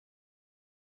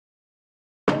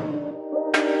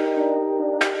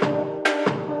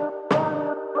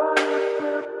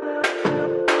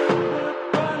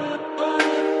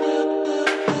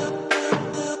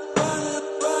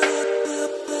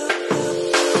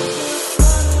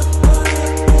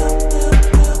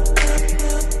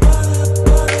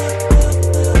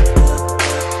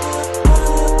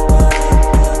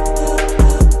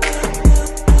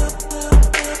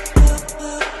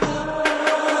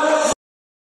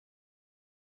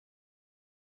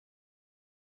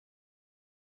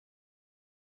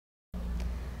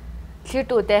clear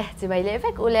to te chibai le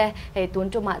vek ule he tun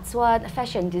tuma chuan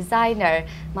fashion designer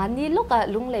mani loka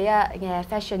lunglei a nge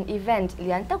fashion event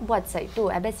lian tak buat sai tu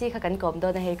ABBACY kha kan kom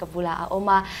do na he ka bula a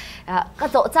oma ka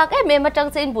zo chak e me ma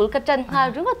tang chen bul ka tan ha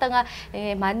runga tanga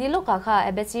mani loka kha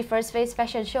ABBACY first phase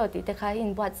fashion show ti te kha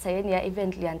in buat sai nia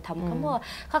event lian tham kamo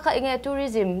kha nge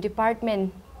tourism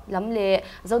department Lunglei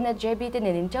Zonet JB te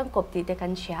nin chang kop ti te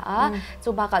kan sha a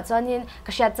chu ba ka chuanin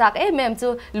ka sha chak mem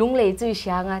chu lunglei chu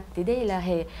sha nga ti dei la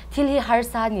he thil hi har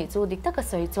sa ni chu dik tak ka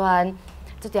soi chuan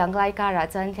chu tiang lai ka ra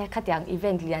chan kha tiang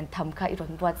event lian tham kha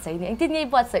iron buat sai ni engti ni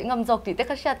buat sai ngam jok ti te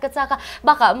ka shat ka cha ka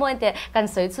ba ka mo ente kan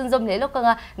soi chun jom le lo ka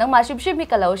nga nang ma ship ship mi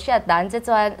ka lo shat dan che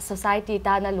chuan society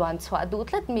ta na luan chwa du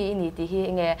tlat mi ni ti hi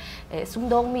nge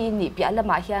sumdong mi ni pia la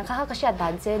ma hian kha ka shat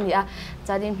dan che ni a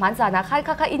chanin man cha na kha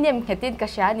kha inem hetin ka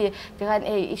sha ni ti kan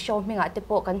i show mi nga te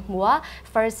po kan hmuwa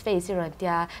first phase ron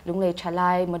tia lunglei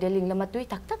thalai modeling lama tui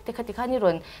tak tak te kha ti kha ni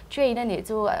ron train ani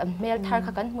chu mel thar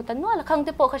kha kan hmu tan no la khang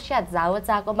te po kha shat zaw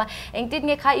ko ma engtin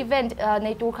nge kha event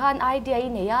nei tu khan idea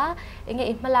ni ya enge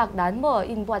in malak dan mo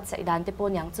in buat sai dan te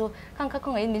pon yang chu khang kha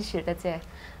khong in min shir ta che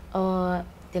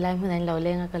tilai mun an lo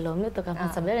lenga ka lom lu to ka ma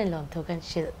saber lom tho kan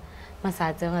shil ma sa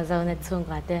chang a zaw na chung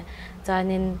ka te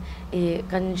chanin e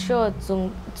kan show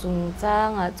chung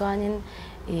chang a chanin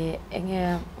e enge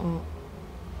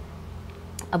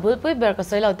abul pui ber ka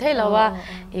soilo thela wa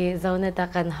e zaune ta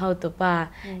kan how to pa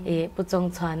e puchong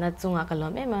chwana chunga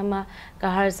kalom e mama ka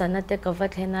har sana te ka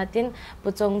vathena tin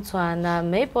puchong chwana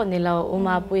mei po ni lo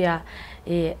uma puya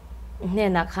e ne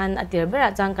na khan atir bera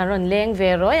chang kan ron leng ve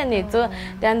ro ani chu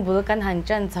tan bul kan han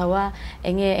chan chawa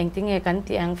enge engtinge kan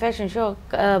ti ang fashion show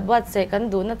buat se kan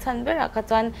du na chan bera ka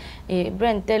chan e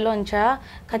brand te launcha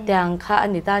khatyang kha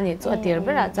ani ta ni chu atir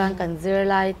bera chang kan zir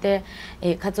lai te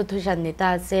e kha chu thushan ni ta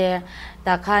se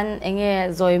ta khan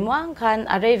enge zoimwang khan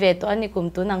arei ve to ani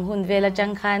kum tu nang hun vela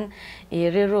chang khan e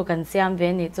riru kan siam ve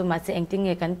ni chu ma se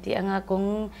engtinge kan ti anga kong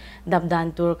dabdan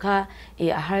tur kha e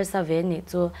har sa ve ni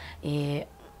chu e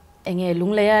enge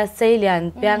lunglei seilian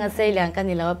piang seilian kan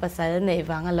ni lawa pasal nei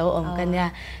wanga lo om kan ya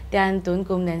tian tun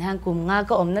kum nen hang kum nga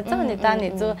ko om na chang ni ta ni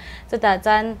chu ta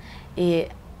chan e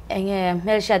enge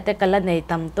mel sha te kala nei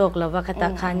tam tok lawa khata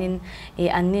khanin e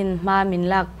anin ma min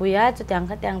lak puya chu tiang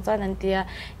kha tiang chan an tia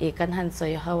e kan han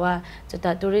soi hawa chu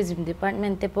ta tourism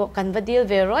department te po kan vadil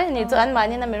ve roi ni chu an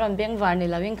mani na meron beng war ni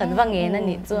lawing kan wange na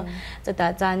ni chu ta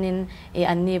chanin e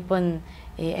anni pon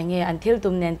enge until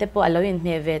tum nen te po aloin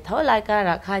me ve tho lai ka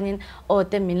ra khanin o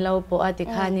te min lo po ati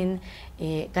khanin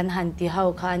kan han ti hau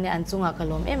khane an chunga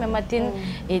kalom matin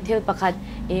thil pakhat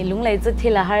lunglei chu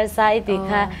thila har sai ti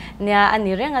kha nia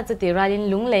ani renga chu ti ralin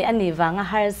lunglei ani wanga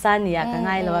har sa nia ka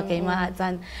ngai lo ke ma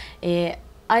chan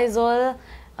aizol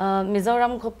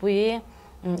mizoram khopui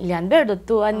lian ber do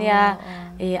tu ania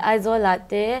aizol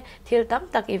ate thil tam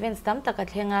tak events tam tak a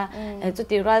thlenga chu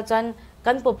ti ral chan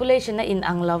kan population na in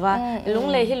anglawa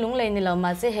lunglei hi lunglei ni lo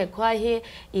ma se he khwa hi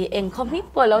I engkhom hi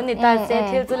polo ni ta se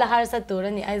thil chu la har sa tur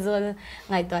ani aizol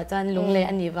ngai to chan lunglei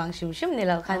ani wang shim shim ni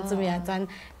lo khan chu ya chan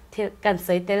thil kan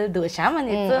sei tel du sham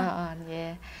ani chu ye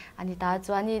ani ta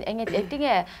chu ani enge acting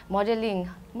e modeling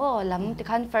mo lam ti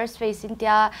khan first face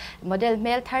india model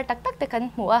male thar tak tak te kan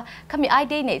hmuwa khami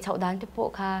idea nei chaudan te po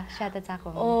kha sha ta cha ko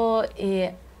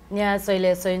nia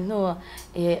soile soi nu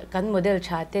kan model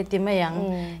cha te ti mayang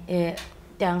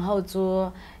tiang ho chu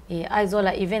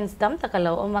aizola events tam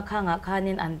takalo oma khanga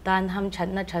khanin antan ham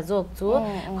chatna chajok chu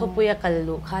khopuya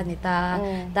kallu khani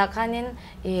ta khanin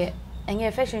enge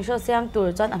fashion show siam tur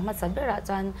chan amma sabera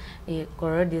chan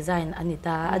core design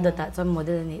anita adota chan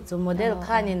model ni chu model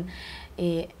khanin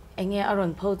enge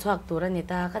aron pho chak tur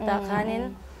anita khata khanin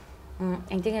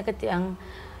engtinga ka tiang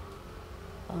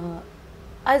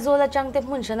aizola changte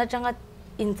mun shana changa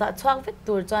incha chuak vek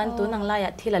tur chan tu nang la ya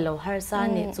thila lo har sa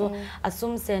ni chu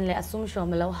asum sen le asum shom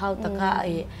lo how taka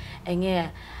enge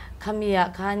khamia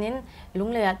khanin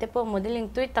lunglei ate po modeling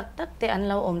tui tak tak te an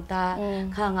lo omta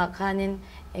khanga khanin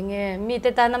enge mi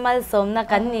te ta namal som na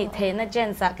kan ni theina chen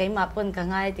sa ke ma pon ka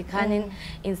ngai ti khanin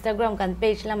Instagram kan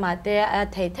page la ma te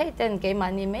thei ten ke ma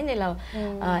ni me ni lo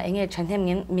enge chanhem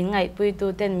min ngai pui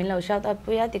tu ten min lo shout out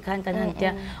puya ti khan kan han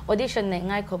tia audition nei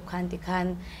ngai khop khan ti khan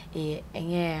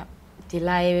enge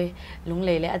tilai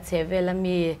lunglei le a cheve la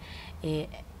mi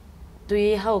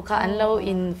tui hau kha an lo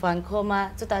in fan khoma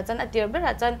chuta chan atir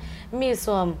bera chan mi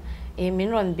som min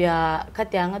ron bia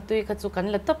khatyang tui kha chu kan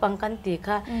la to pang kan ti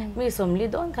kha mi som li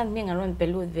don kan mi ngaron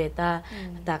pelut ve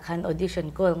ta khan audition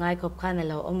call ngai khop khan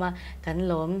lo oma kan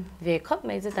lom ve khop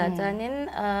mai chuta chanin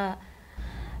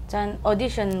chan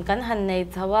audition kan han nei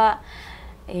chawa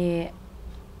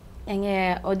enge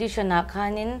audition a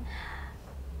khanin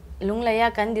Lunglei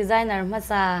kan designer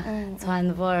masa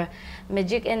chuan vor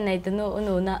magic en nei tunu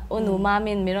unu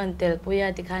mamin miron tel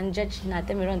puya tikhan judge na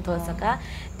te miron tho saka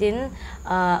tin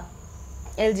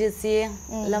LGC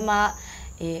lama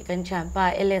kan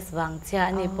champa LS wang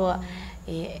chia ni po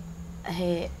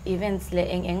he events le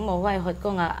eng mo wai hot ko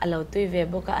nga alo tui ve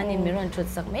boka ani miron chut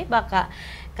sak mai baka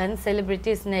kan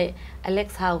celebrities nei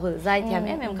Alex Hau zai thiam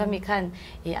kami khan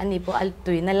ani po al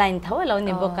tui na line thaw lo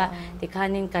ni boka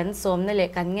tikhanin kan som na le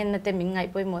kan ngen na te mingai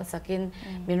poi mo sakin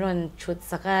miron chut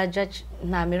saka judge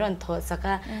na miron tho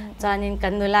saka chanin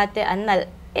kan nulate annal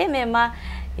ma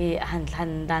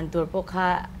han dan tur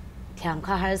pokha thiam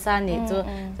kha har sa ni chu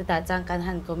ta chang kan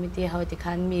han committee how ti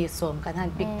khan mi som kan han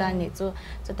pik ta ni chu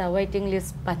ta waiting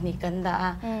list pani kan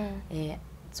da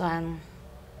chuan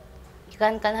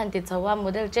kan han ti chawa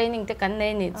model training te kan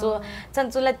nei ni chu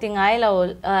chan chu la tingai lo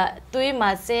tui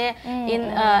ma se in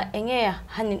enge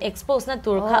hanin expose na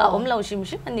tur kha om lo shim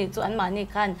ani chu an ma ni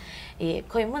khan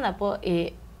khoi mona po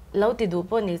lo ti du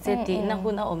po ni se ti na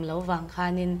hun a om lo wang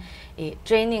khanin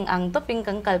training ang to ping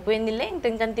kan kal pui ni leng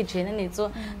ten kan ti thina ni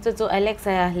chu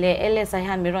Alexa le LSI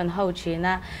han miron ho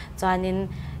china chanin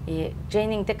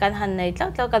training te kan han nei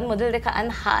tlaw kan model de kha an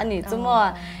ha ni chu mo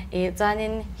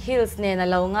chanin heels ne na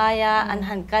lo nga ya an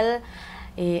han kal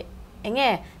enge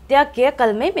tia ke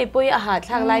kal mai pui a ha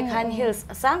thlang lai khan heels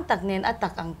sang tak nen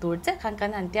atak ang tur che khan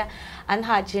kan han tia an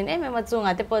ha chin ma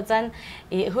chunga te po chan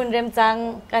hun rem chang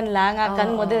kan la nga kan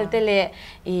model te le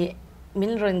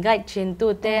min ron guide chin tu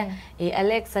te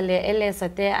Alexa le LS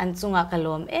te an chunga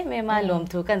kalom ma lom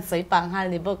thu kan soi pang hal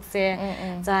ni bok se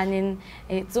chanin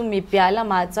chumi piala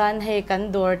ma chan he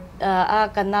kan dor a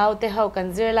kanau te ho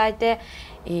kan zir lai te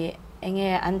enge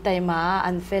an taima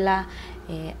an fela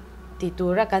ti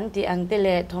tura kan ti ang te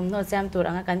le thomno cham tur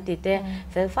anga kan ti te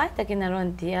fel fai takin aron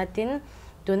ti atin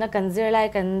tuna kan zir lai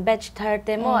kan batch thar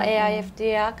te mo AIFT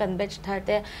a kan batch thar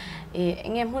te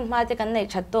enge hun ma te kan nei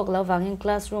thattok lo wangin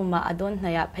classroom ma adon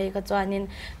hnaya phei ka chuanin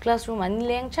classroom an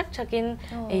leng chakin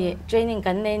training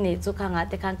kan nei ni chu khanga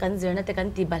te kan zirna te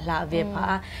kan ti bala ve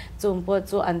pha chumpo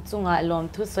chu an chunga lom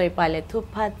thu soi pa le thu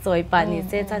pha choi pa ni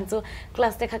se chan chu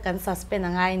class te kha kan suspend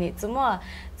angai ni chumo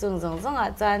chung zong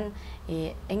a chan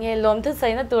enge lom thu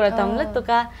sai na tura tam la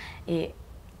tuka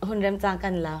hun rem chang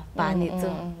kan la pa ni chu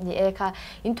ni kha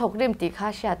in thok rim ti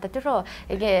kha sha ta ro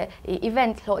ege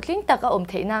event lo tling taka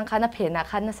theina khana phena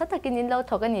khana satakin in lo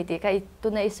thok ani ti ka tu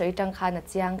na soi tang khana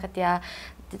chiang khatia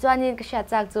chuanin ka sha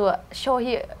chak chu show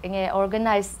hi enge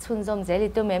organize chunjom zeli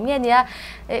tu mem nge nia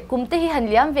kumte hi han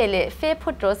liam vele fe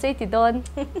phut ro sei ti don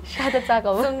sha ta cha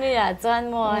ko sumi ya chuan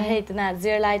mo he tuna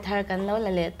zir lai thar kan lo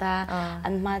la le ta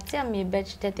an ma cha mi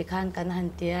batch te ti khan kan han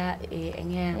tia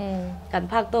enge kan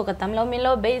phak to ka tam lo mi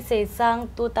lo be se sang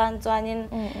tu tan chuanin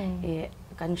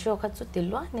kan show kha chu ti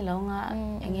lo ni lo nga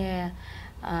enge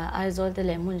aizol te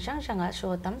le mun shang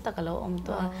show tam takalo om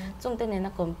to chung te ne na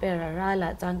compare ra la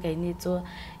chang ke ni chu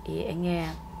enge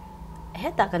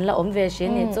heta kan la om ve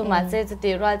shin ni chu ma che chu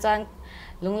ti ra chang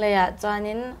lunglei a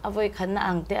chuanin avoi khan na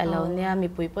ang te alo nia mi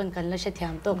puipon kan la she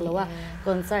thiam tok lowa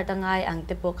concert angai ang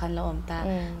te po khan la om ta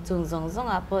chung zong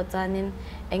a po chuanin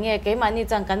enge ke mani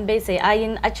chang kan be se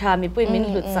ain acha mi pui min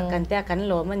lut sak kan te kan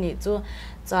lo mani chu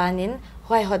chuanin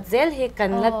hoi hot zel hi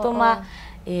kan la tuma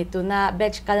tuna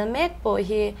batch kalmek po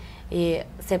hi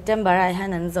September ai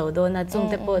hanan zo do na chung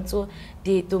te po chu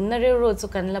ti tumna ru chu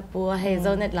kan la pu he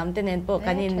zonet lam te nen po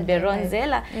kanin beron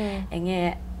zela enge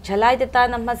chalai te ta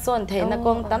na ma son the na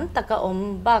kong tam taka om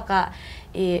ba ka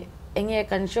enge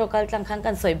kan show kal tlang khan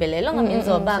kan soi bele long min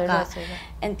zo ba ka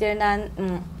enternan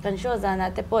kan show zana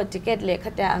te po ticket le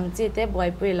khata ang chi te boy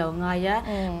pui lo nga ya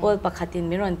pol pakhatin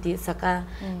miron ti saka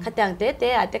khatang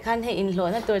te ate khan he in lo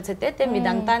na tur che te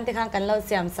midang tan te khan kan lo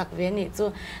siam sak ve ni chu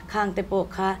khang te po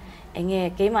kha enge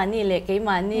keimani le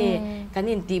keimani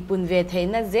kanin ti pun ve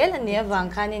theina zel ani awang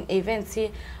khanin event si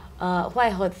hoi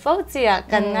hot fo chia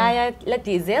kan nga ya la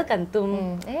ti zel kan tum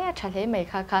thale mai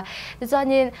kha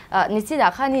chuanin ni chi da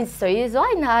khanin soi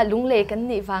zoi na lunglei kan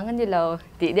ni wang ani lo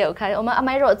ti deu kha oma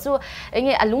amai ro chu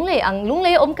enge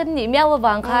lunglei om kan ni meaw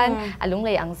wang khan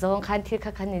lunglei ang zong khan thil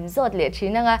kha khanin zot le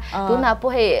thina nga tuna po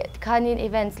he khanin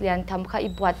events lian tham kha i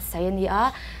buat sai ani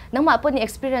a nangma po ni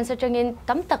experience changin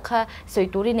tam tak kha soi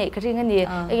turi nei kring ani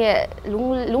enge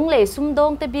lunglei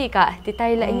sumdong te bi ka ti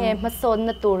tai la enge mason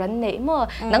na turan nei mo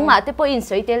nangma te po in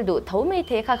soi tel du tho mai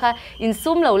the kha in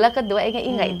sum lo la ka do enge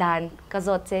ingai dan ka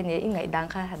zot che ni ingai dang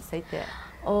kha han sai te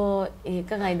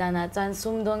ka ngai dana chan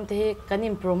sumdong te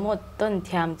kanin promote ton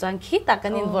thiam chan khi ta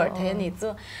kanin vor the ni chu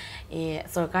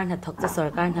สรการหัดถกจะสร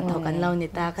การหัดถกกันเรานี่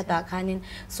ตาขตาคานิน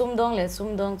ซุ่มดงเลยซุ่ม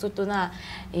ดงจุดตัวน่ะ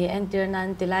เอ็นเตอร์นั้น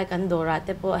ติไลกันโดราเต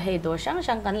ปเฮโดช่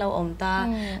างกันเราอมตา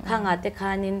ข้างอาเตค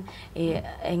านิน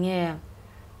เงี้ย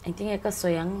จริงๆก็ส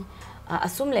วยง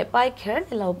assum le pai kher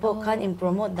ni lo po khan in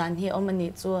promote dan hi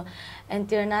omani chu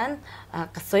enter nan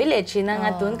ka soi le china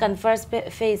nga tun kan first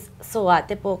phase so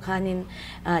te po khan in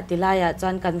tilaya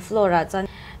chan kan flora chan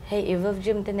hey evolve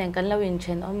gym te nen kan lo in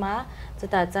chen oma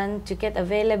chuta chan ticket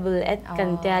available at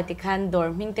kan tia ti khan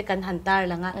dorming te kan hantar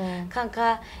langa khang kha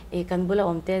kan bula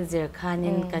omte zir khan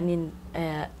in kanin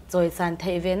joy san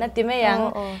thei ve na ti me yang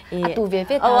atu ve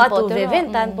ve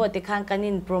tan po ti khan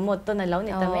kanin promote to na lo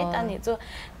ni ta me ta ni chu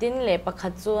tin le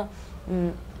pakhat chu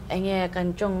enge kan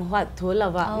chong hwat thu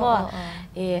lawa mo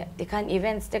ti khan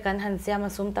events te kan han siam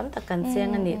sum tam tak kan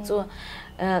siang ani chu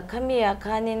khamia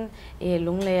khanin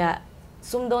lungleya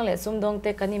sumdong te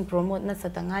kanin promote na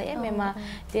satanga emema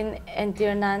tin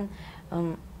entirnan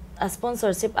a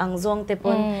sponsorship ang zong te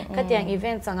pon katiang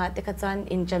event sanga te kachan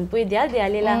in chanpui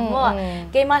dial lang mo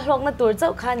keima hlok na tur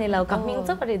chau khani lo kaming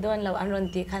chau pari don lo anron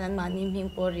ti khanan mani hing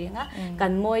pori nga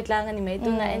kan moi tlang ani mai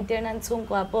tu na entirnan chung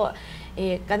kwa po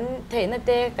kan the na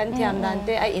te kan thiam dan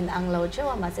te ai in ang lo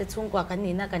chewa ma se chung kwa kan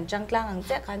ni na kan chang tlang ang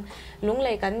che khan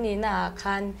lunglei kan ni na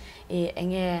khan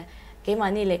enge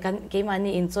keimani le kan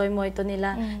keimani enjoy moi to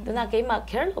nila tuna keima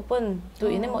kher lopon tu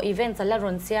inemo event sala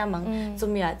ron sia mang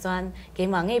chumia chan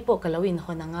keima ngei po kalawin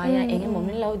honanga ya engemo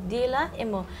min lo dila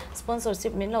emo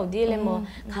sponsorship min lo dile mo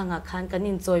khanga khan kan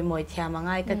enjoy moi thia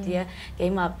mangai katia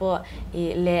keima po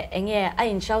le enge a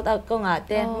in shout out ko nga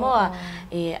te mo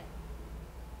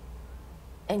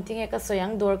entinge ka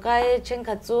soyang dor kai chen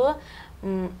kha chu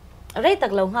rei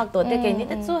tak lo ngak to te ke ni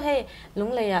te chu he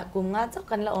lungleya kum nga chak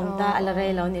kan la omta ala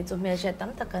rei lo ni chu me she tam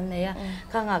tak kan neya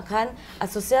khanga khan a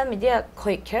social media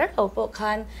khoi kher lo po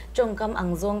khan chongkam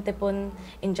angjong te pon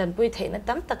in chan pui theina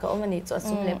tam tak omani chu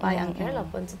asum le pai ang kher lo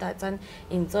pon chu ta chan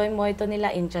enjoy moi to nila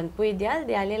in chan pui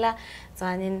dialila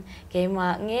chanin keima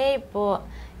ngei po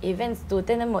events tu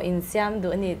te na mo in siam du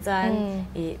ani chan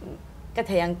ก็เ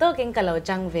ทียงโตกินกับเรา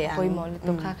จังเวียงปอยหมอ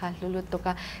ตุกค่ะลุตุก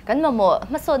กัน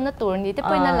มาโซนน่ะตัวนี้ที่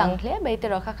ปอยน่ะหลังเคลใบแต่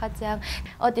เราค่ะจัง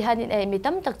ที่ฮันนี่มี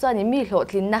ตั้มตักจวนนี่มีโหลด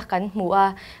ลินนะกันหมัว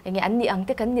อย่างเงี้ยอันนี้อังเต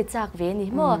กันนี่จากเวนี่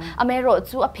มั่วอเมริกา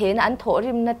จูอเพนอันโถ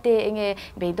ริมนั่นเตอย่างเงี้ย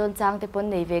ใบโดนจังแต่ปน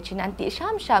ในเวชินอันติช้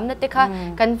ำนั่นเตค่ะ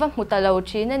กันว่ามุตะเรา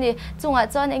ชีนั่นนี่จงอา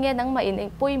จารย์อย่างเงี้ยนังมาอิน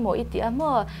ปอยหมออีตีมั่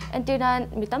วอันที่นั้น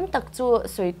มีตั้มตักจู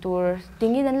สวยตัวทิ้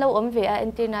งนั้นเราอมเวอั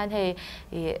นที่นั้นให้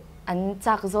อันจ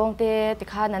ากซองเตติ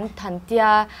คานั้นทันเตีย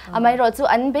ไม่รู้จู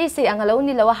อันเบสิอังเรา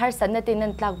นี่เราว่าฮาร์สันนั่นตินั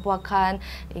นตากบัวคาน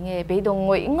ยังไงเบดงง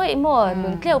อยมั่วหนุ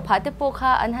นเกลียวผาเตปูค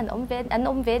าอันหันอมเ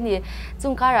วนนี่จุ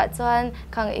งการะจวน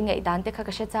ขังยังไงดันเตคาก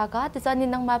ระเชจากาแต่จวนนี่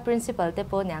นังมา principal เต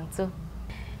ปูเนี่ยจู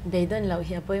เบดนเราเ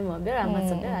ฮียปอยมั่วเบรามา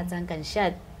สเบราจังกันชั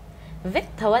ดเวท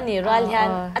ทว่านี่รัลยัน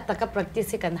อัตตะกับ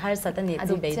practice กันฮาร์สันนี่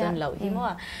จูเบดนเราเฮียมั่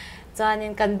วจานิ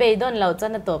นกันเบย์ดอนเราจา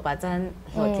นตัวป่ะจาน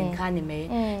โหดทิ้งข้านี่ไหม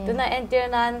ตัวน่ะเอ็นเตอ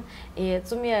ร์นั้น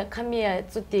จุมีขมี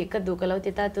จุดที่ก็ดูกับเรา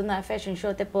ติดตาตัวน่ะแฟชั่นโช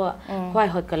ว์แต่พอหอย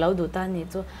หดกับเราดูตานี่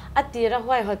จูอัติระห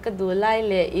อยหดก็ดูไล่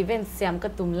เลยอีเวนต์เสียมก็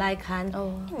ตุ่มไล่คัน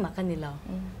มากันนี่เรา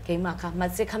เก่งมากค่ะมา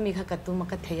เสียขมีค่ะกับตุ่มมา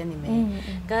ก็เทียนนี่ไหม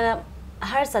ก็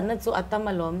ฮาร์สันนั่นจูอัตตม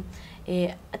าล้ม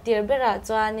อัติระเบราจ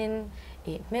านิน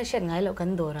แม่เช็ดไงเรากัน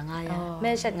โดรังไงแ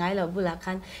ม่เช็ดไงเราบุลา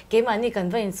คันเกมันนี่กัน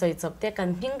ว่าอินสวยจบเตกัน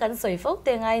พิงกันสวยฟกเต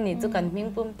ไงนี่จุกันพิง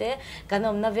ปุ่มเตกันอ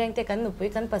มนาเวียงเตกันหนุปุย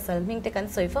กันปัสสาวะพิงเตกัน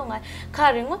สวยฟกไงข้า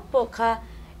เรื่องว่าปกค่ะ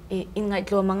อินไง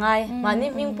ตัวมังไงมันนี่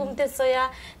พิงปุ่มเตสวย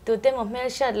ตัวเตมแม่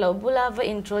เช็ดเราบุลาว่า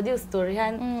introduce ตัวเรีย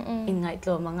นอินไง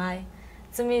ตัวมังไง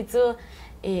จุมีจู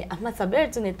อามาสับเบอ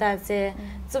ร์จุนิตาเซ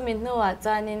จุมิโนอาจ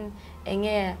านินเอง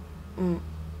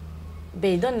เบ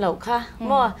ย์ดอนเราค่ะ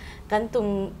มั่วกันตุง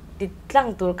ติดตั้ง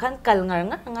ตัวขันกัลงาง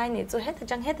ง่ายนี่จูเฮ็ด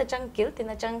จังกิลติ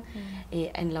นะจัง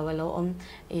อันเราอม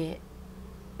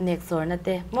เน็กซ์นั่นเ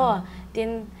ต้มั่วติน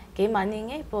เกี่ยมันนี่ไ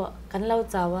งพอกันเรา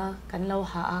จ้าวกันเรา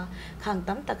หาข้าง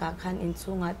ตั้มตะกาขันอินซู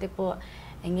งาเต้พอ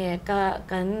เงี้ย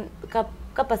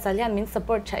ก็ภาษาเลียนมิน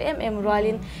support ชัดรัว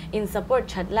ลิน in support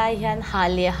ชัดไล่ยันหา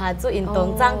เลียหาจูอินตรง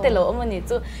จังเตโลอมันนี่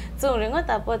จูเรื่องว่าแ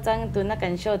ต่พอจังตัวนักกั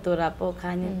นโชว์ตัวรับพอ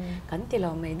คันกันที่เรา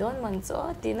ไม่โดนมันจู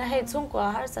ตีน่าให้ช่วงกว่า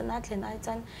ฮาร์สันนัดเล่นไอ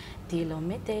จันตีเราไ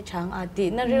ม่เตะช่างตี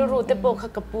น่าเรียรู้เตะพอขั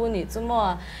กกระปูนี่จูมั่ว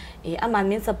อามัน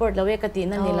มิน support เราเวกตี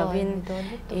นั่นนี่เราวิน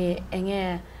เงี้ย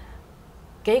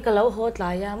เกี่ยกับเราโหดหล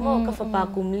ายอย่างมั่วก็ฝาก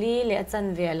กุมลีเลยอาจาร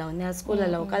ย์เวียเราเนี่ยสกูล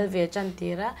เราคัลเวียจันที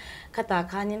ระขตา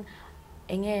คันิน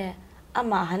เงี้ยอา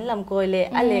มาหันลำกอยเลย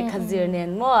อะไรขจิรเนีย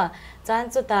นมั่วจาน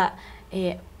จุตา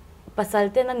ภาษา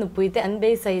เต้นนั่นหนุปุยเต้อันเบ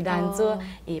ย์ใส่ดันจู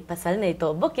ภาษาในตัว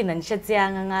บุกินันเชีย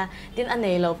งงาดินอันไหน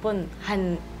เราปนหัน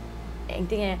เอง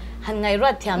ที่ไงหันไงรอ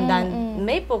ดเทียมดันไ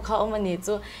ม่ปกเขาเอามานี่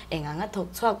จูเองอ่ะถก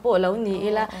ชวกโปแล้วนี่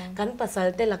ละกันภาษา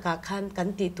เตละกาคันกัน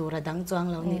ตีตัวระดังจวง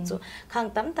แล้วนี่จูข้าง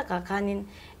ตั้มตะกาคันิน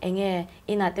เอง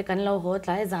อินาเตกันเราโหดห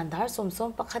ลายจานดาร์สม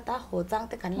ปักขตาโหจัง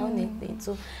เตกันเรานี่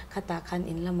จูขตาคัน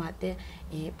อินละมาเต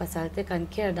ภาษาเตกัน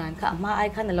เคร์ดันค่ะมาไอ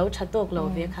คันเราชัดตกเรา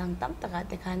เวียข้างตั้มตะกา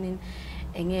เตคันิน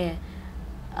เอง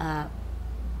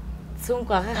ซุ่ม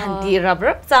กว่าขันตีรั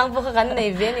บจังพวกกันใน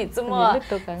เวียนี่จูมั่ว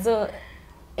จู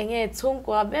เองซุ่มก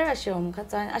ว่าเบราชิอมข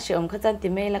จันอาชิอมขจันติ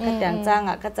เมย์แล้วก็แต่งจัง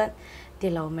อ่ะขจันตี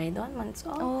เราไม่โดนมันจู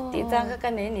ตีจังกั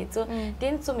นนี่จูตี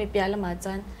นจูมีเปียละมา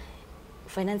จัน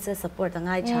financial support ต่าง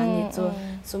ง่ายชานี่จู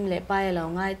ซุ่มเล็บไปเรา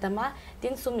ง่ายแต่มาตี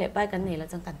นซุ่มเล็บไปกันนี่แล้ว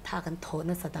จังกันท่ากันโถ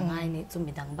นสัตว์ง่ายนี่จู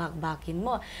มีดังบากกิน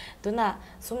มั่วตัวน่ะ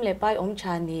ซุ่มเล็บไปอมช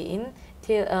านี่อิน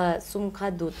ที่ซุ่มขา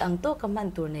ดูตังโตกับมัน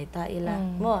ตัวในตาอีละ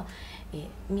มั่ว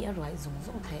มีอร่อยสุ่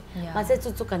งไทยมาเส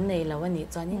จุกันในแล้ววันนี้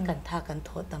จอนี่กันท่ากันโท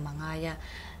ษแต่มาง่าย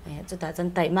จุดตาจัน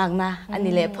ไตมากนะอัน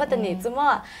นี้แหละเพราะตอนนี้จุ่มว่า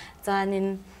จานิน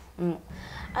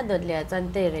อดดเลยจัน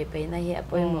เตยไปนะเฮีย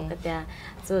ปอยหมกแต่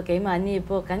จู่เกี่ยมานี่พ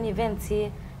วกกันอีเวนต์ที่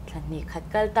ทันนี้ขัด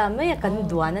กันตามไม่กัน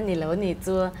ดวนนั่นนี่แล้วนี่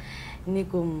จู่นี่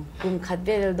กลุ่มขัดเว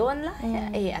ลโดนละ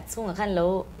อัดสุ่งกันเ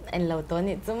ราตัว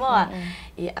นี้จุ่มว่า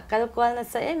อักกอลน่ะ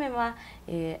ใช่ไหมว่าเ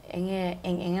อ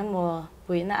งโม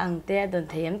ปุยน่ะอังเตะโดน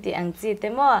เทียมตีอังจีเตะ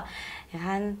มั่ว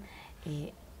ฮันเ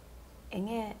อง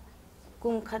ก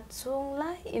ลุ่มขัดสุ่งละ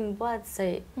อินบัดใส่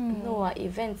นัวอี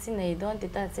เวนต์ที่ไหนโดนติ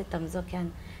ดตาเซตำจอก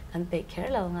กันไปแค่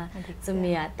เราไงจะ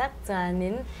มีตักจานิ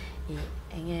น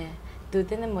เองดู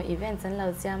ที่นั่นหมดอีเวนต์ฉันเรา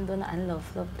จำโดนอันเราฟ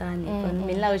ลอปตานี่คน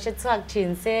มีเราชัดชักชิ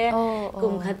นเซ่ก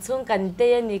ลุ่มขัดสุ่งกันเตะ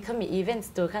นี่เขามีอีเวน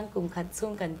ต์ตัวข้างกลุ่มขัดสุ่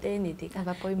งกันเตะนี่ที่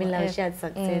มีเราชัดสั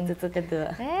กเซ่จุดกันเด้อ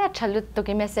ฉลุดตัว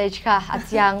กี่เมสเซจค่ะอาจ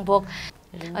ยังบอก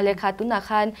อะไรค่ะตุน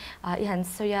คันอีหัน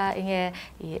สยาเอง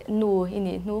นูอิ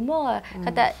นี่นูมั่ว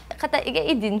kata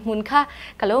อีดินมุนค่ะ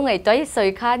กะโลไงตัวสวย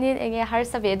ค่ะนี่เองฮาร์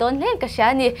สเวดอนเล่นกะชา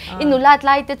นี่อินูลาดไ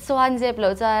ล่ติดส่วนเจ็บแล้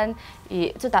วจัน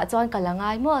จุดตาจวนกันละง่า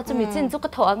ยมั่วจะมีจินจุกกระ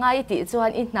ถอง่ายติจวน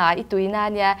อินาอิตุยนา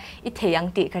เนี่ยอิเทียง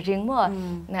ติกระริงมั่ว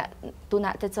เนี่ยตุน่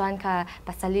ะจะจวนค่ะ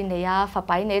ปัสสลินเนี่ยฟ้าไ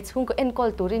ปเนี่ยชุ่งก็เอ็นกอล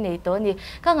ตุริเนี่ยตัวนี่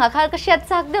ก็งาค่ะก็เชียด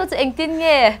จักเดียวจะเองตินเ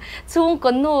งี้ยชุ่งก็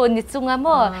นู่นนี่ชุ่งอ่ะ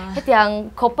มั่วเฮ็ดยัง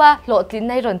คบปะโหลดตินใ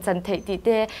นรอนจันเทติเต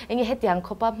เองเฮ็ดยังค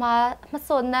บปะมาส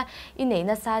นนะอินเนี่ย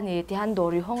นะซานี่ที่ฮันโด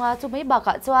ริฮงอ่ะจุไม่บัก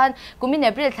อ่ะจวนกูมีเนี่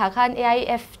ยบริษัทคัน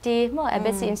AIFT มั่ว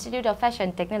ABBACY Institute of Fashion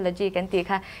Technology กันติ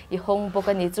ค่ะอีฮงป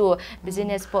กันนี่จู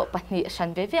business ปปัตนิฉัน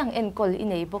เวียงเอ็นกอลอิน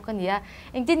เนี่ยปกันนี่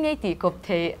เองตินไงตีกบเท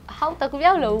howตักเวี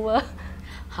ยวเลยว่ะ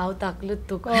how tak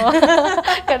lutuk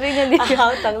karingan ni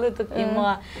how tak lutuk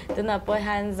imo tu na poi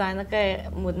han zan na kai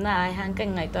mut na ai han kai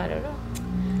ngai to ro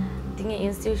tingi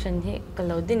institution hi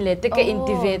kalau din le te ka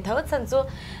intivate thaw chan chu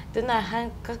tu na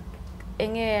han ka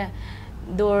enge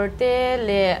door te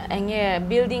le enge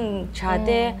building cha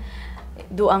te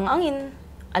du angin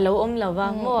alo lawa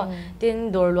mo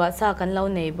tin dor lwa sa kan lo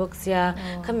nei box ya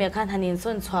khamya khan hanin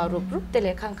son chwa rup te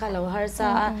le khang kha lo har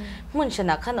sa mun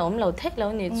shana khan lo thek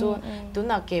lo ni chu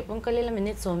tuna ke pum kale la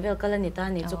minute som vel kala ni ta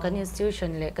ni chu kan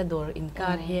institution le ka dor in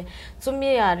kar he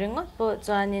chumi ya ringot po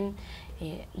chanin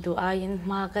du ain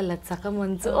ma ka la chaka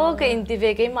mon chu o ka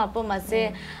intive ke ma po ma se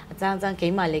chang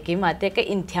ke ma le ke ma te ka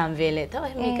in thyam ve le tho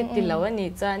mi ka ti lo ni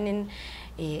chanin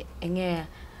enge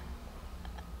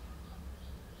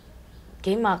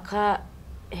cái mà kha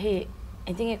he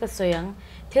anh think cái soyang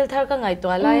thil thar ka ngai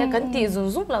to la ya kan ti zum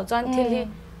zum lo chan thil hi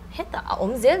heta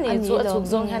om zel ni chu chuk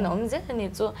zong han om zel ni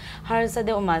chu har sa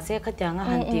de ma se kha tyang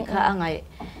han ti kha angai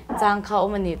chang kha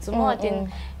om ni chu mo tin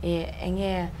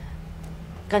enge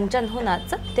kan chan huna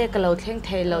chat te ka lo thleng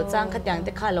thei lo chang kha tyang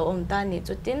te kha lo om ta ni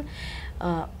chu tin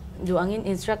du angin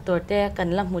instructor te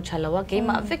kan lam mu chalawa ke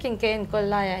ma feking ke en kol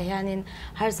la ya hianin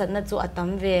har satna chu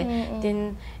atam ve tin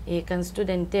kan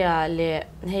student te a le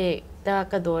he ta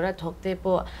ka dora thokte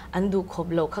po andu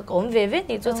khoblo kha kom ve ve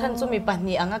ni chu chan chu mi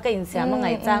pahni anga ka in sia ma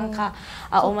ngai chang kha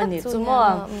a omani chu mo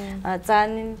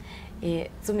chanin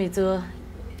chu mi chu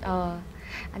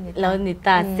ani lo ni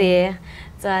ta se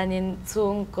chanin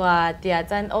chung kwa tia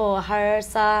chan o har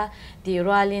sa ti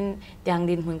ralin tyang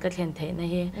din hun ka thlen the na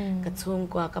hi ka chung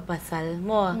kwa ka pasal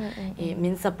mo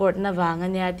min support na wanga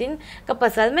nya tin ka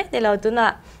pasal me te lo tu na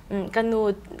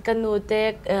kanu te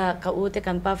ka u te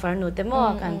kan pa far nu te mo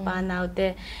kan pa nau te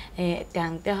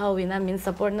tyang te hawina min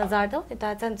support na zar do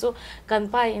ta chan chu kan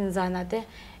pa in zana te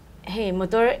เฮ้มอ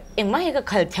เตอร์เอ็งไม่ให้ก็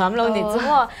ขัดช้ำเราเนี่ยจู่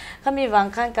ว่าเขามีวาง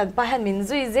คันกันป้าให้มิน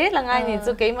จุยเจ๊ละไงเนี่ย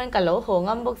จู่เกี่ยมันกับเราโหง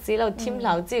ำบกสีเราทิมเห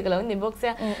ล่าจีกับเราเนี่ยบกเสี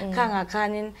ยข้างอาคาร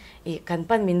นี่กัน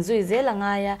ป้ามินจุยเจ๊ละไง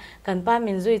อะกันป้า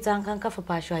มินจุยจ้างข้างกับ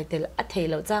ฟ้าช่วยเตลอัดเท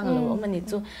เราจ้างเรามันนี่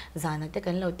จู่จานัแต่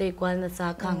กันเราเตะกวนนะจ้า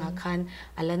ข้างอาคาร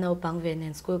อะไรเราปังเวน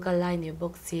นสกูลกันไล่เนี่ยบ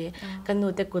กสีกันนู่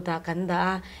นเตะกุตากันดา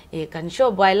กันโช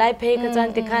ว์บอยไล่เพย์กันจัน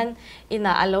ติคันอิน่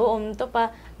าอารมณ์ตัวป้า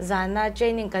จานาเจ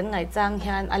นิงกันไงจ้าง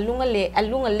ฮันอลุงเ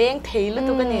ลี้ยงเทล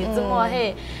ตัวกันนี่จู่ว่าเฮ้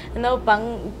เราปัง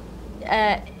เ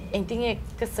องที่เงี้ย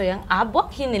ก็เสียงอาบวก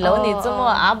หินเราเนี่ยจู่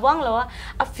ว่าอาบวังเราอ่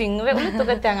ะฟิงเว้ยตัว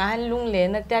กันแต่งฮันลุงเลี้ยง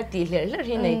นั่นแต่ตีเหลือเลือด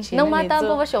หินในชีน้องมาตามพ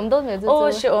วกชมโดนเหมือนจู่โอ้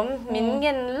ชมมินเ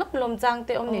งี้ยลมจ้างเต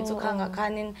อมนี่จู่ข้างอาคาร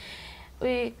นี่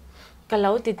อุ้ยก็เรา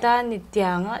ติดตานี่เตีย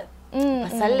งอ่ะภ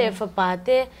าษาเลฟปาเต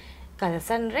กัน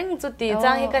สันเร่งจุดตีจ้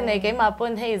างให้กันในเกมาป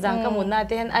นให้จังกมุนนาเ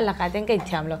ตหันอะไรกันเต็งกันเ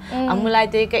ทียมเราอามุไล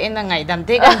เตก็เอ็นไงดำเต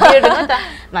กันเดียร์กันแต่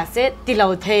มาเสตีเรา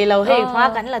เทเราให้ฟ้า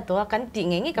กันละตัวกันตี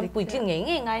เงี้ยกันปุ๋ยตีเงี้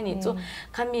ยง่ายนี่จู่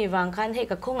ขามีวางคันให้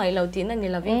กับคงไงเราตีนั่นนี่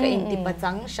เราวิ่งก็อินติปัจจั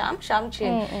งช้ำเช่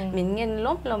นมินเงิน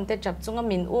ล้มเตจับจุงก็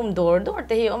มินดอร์เ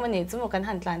ตhiมันนี่จู่กัน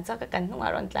หันหลานจักกันนุ่งอา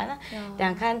รอนหลานนะแต่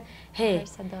คันเฮ้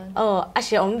อาเ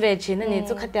สียเวชินั่นนี่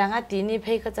จู่ขัดยังตีนี่เพ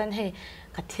ย์ก็จันเฮ้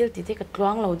กัดเที่ยวตีที่กัดกล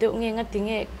างเราเดี๋ยวเงี้ยติงเ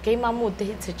งี้ยเกี่ยมามุด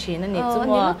ที่สุดชีนั่นนี่จู่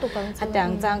ว่าขัดยัง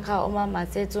จางเขาเอามา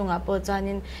เสจุงอ่ะพอจา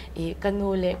นินกันนู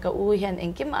เล็กกับอุ้ยเห็นเอ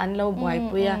งกิมอันเราบ่อย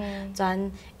ปุยจาน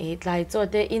หลายโจ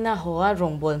เตอิน่าหัวรอ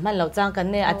งบอลมันเราจางกัน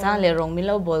เนี่ยอาจารย์เลยรองมิเ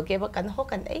ราบอลเก็บกันหก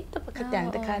กันตัวขัดยัง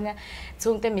แต่ค่ะเนี่ยช่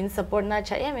วงแต่มินสปอร์ตน่าใ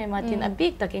ช้เอ็มมาทินอบิ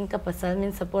กตะเก่งกับภาษามิ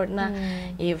นสปอร์ตน่ะ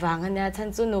วางกันเนี่ยฉัน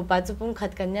จู่หนูป้าจู่ปุ่มขั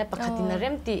ดกันเนี่ยปกติน่ะเ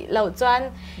ริ่มตีเราจาน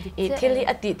ที่ที่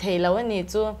อดีตเทเราวันนี้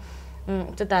จู่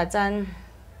จู่ตาจาน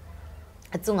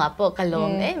จุงอาปกกะลม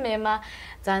เมมา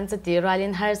จันจะตีราลิ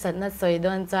นฮาร์สันนัดสวยโด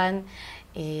นจัน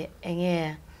เงี้ย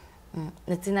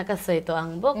นัดจินักสวยตัวอัง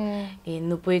บก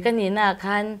นุปุยกันนี่นา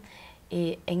คัน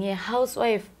เงี้ย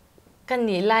housewife กัน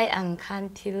นี่ไล่อังคัน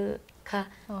ทิลค่ะ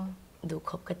ดู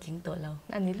ครบกระทิ้งตัวเรา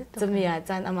จะมีอา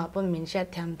จารย์อามาปนมินเชีย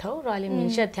แถมเท่าราลินมิน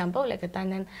เชียแถมเป้าเลยก็ตอน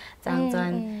นั้นจั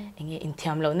นเงี้ยอินแถ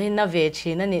มเรานี่น่าเวชี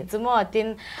นั่นนี่จะมั่วติน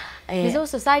มิโซ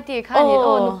society ข้านี่โ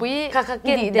อ้นุปุย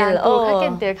ดีดันตัวข้าเก่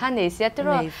งเตะข้าเนี่ยเสียตั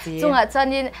วจุงอ่ะจัน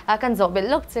ยินกันจบเป็น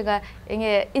ลูกเจ้าก็เ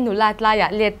งี้ยอินุลาดลาย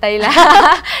เลียดไตละ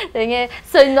เงี้ย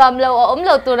ส่วนรวมเราเ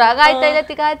ราตัวละง่ายไตละ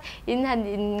ที่กันอินหัน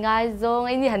อินง่ายจง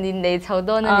อินหันอินในชาวโด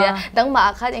นนั่นเนี่ยดังมา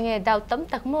ข้าเงี้ยดาวตั้ม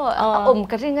ตักมั่ว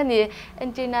กระดิ่งกันนี่เอ็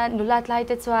นจีน่านุลาดลายแ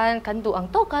ต่ชวนกันดูอัง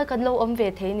โต้กันเราเว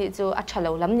ทีนี่จูอัชเร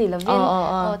าล้ำนี่ละวิน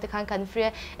แต่กันฟรี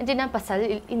เอ็นจีน่าภาษา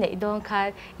อินในดงค่ะ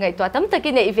ไงตัวตั้มตะ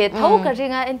กี้ในเวทเท่ากระดิ่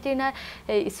งอ่ะเอ็นจีน่า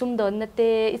ซุ่มโดนนั่นเตะ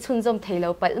ชุนจอมเทเรา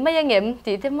ไปไม่ยังเงี้ย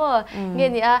ตีเท่ามั่วเงี้ย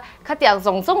นี่ข้าอยาก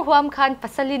ส่งความคันภา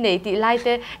ษาลินในตีไล่เต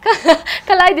ะ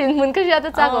ก็ไล่ดินมันก็จะต้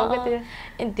องจ้างกันเตะ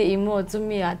อินตีมั่วจุ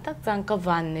มีตักจังกับ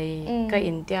วันนี่ก็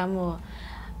อินเดียมั่ว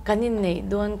กันอินใน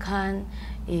โดนคัน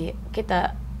ก็แต่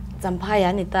จำพายา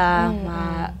นิตามา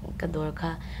กระโดดค่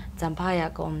ะจำพายา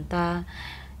กอมตา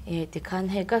ที่คัน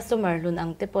ให้ customer ลุนอัง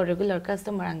เตป regular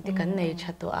customer อังที่กันใน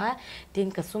ชัดตัวดิน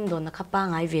กระซุ่มโดนนักป้า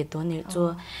ไงเวตัวนี่จัว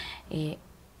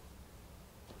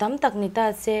ตั้มตักนิตา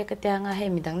เสกแต่งให้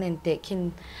มีดังเน้นเตะขิน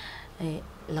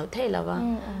เราเท่แล้วว่า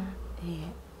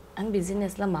อัน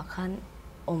business ละมาคัน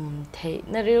เท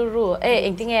นริวรัวเอ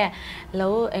งที่ไงเ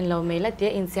ราไม่ละเดีย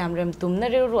อินเสียมเริ่มตุ้มน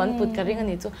ริวรัวอันพูดกันเรื่อง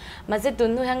นี้จู่มาเสตุน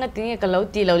นู่นยังที่ไงก็เรา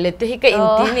ตีเราเล็ดที่ก็อิน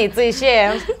ที่นี่จู่เชี่ย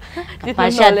มา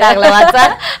เชื่อตักแล้วจ้ะ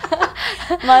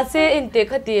มาเสอินเตะ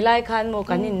คดีไล่คันโม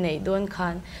กันอินไหนโดนคั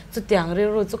นจู่ที่ยังริว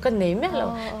รัวจู่กันไหนไม่เรา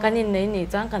กันอินไหนนี่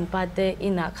จ้างกันปาเตอิ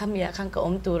นะขมีขังก็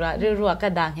ตัวระริวรัวก็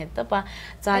ดังเห็นแต่ปะ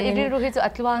จ้าริวรัวที่จู่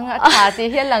อัดวางอัดขาที่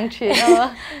เฮียหลังเชียว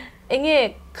เอง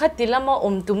ขัดติละมา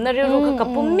ตุ้มนริวรัวกับ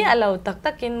ปุ่มเมียเรา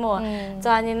ตักกินมัวจ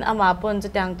านินอามาปนจุ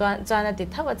ดอย่างตัวจานาติด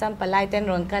ถ้าว่าจำปลายเต้น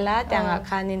รอนกันละแต่งอา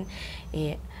คานิน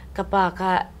กับปาก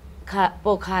ค่ะโป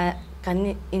คากัน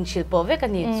อินชิลโปเวกั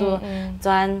นนี่จูจ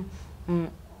าน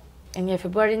เอง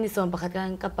Februaryนี่ส่วนประคัดกัน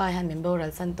กับปายหันเมมเบอร์รั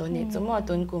ลสันโตนี่จูมัว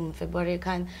ตุนกุมFebruary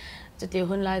คันจุดที่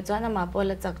หุ่นลายจานอามาปน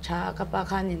ละจักชากับปา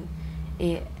คานิน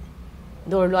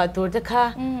โดนลวดตัวจะค่ะ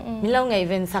มีเราไง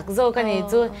เป็นสักโจกันนี่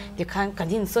จู่ที่คันกัน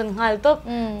หินส่วนหายตบ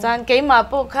จานเกี่ยมา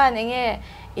พวกคันเอง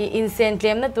อินเซนเตรี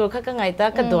ยมนั่นตัวค่ะก็ไงตา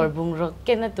กระโดดบุงรกเ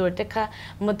กินนั่นตัวจะค่ะ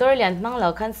มอเตอร์เลียนมั่งเรา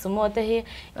คันสมมติที่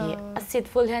อาซิด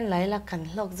ฟูลแฮนไหลละกัน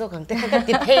ลอกโจกันแต่ก็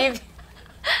ติดเพย์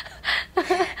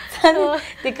ฉัน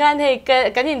ที่คันให้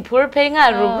กันหินพูดเพลง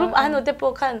รูปอันนู้นแต่พว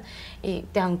กคัน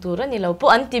แต่งตัวนี่เราพวก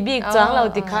อันที่บิ๊กจังเรา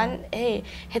ที่คัน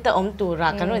ให้แต่ตัวรั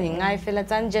กกันวันนี้ง่ายเฟล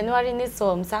จัน January นี่ส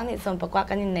มสังนี่สมประกอบ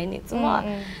กันนี่ไหนนี่จังว่า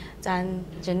จัน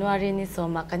January นี่สม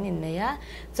มากันนี่ไหน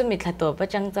จุ่มมีขัดตัวประ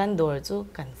จังจันโดดจู่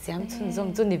กันเสียมชุ่ม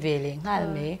จุ่มนิเวลีง่าย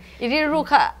ไหมอีรีรู้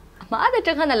ค่ะ mà đã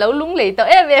chẳng hạn là lâu lung lì tao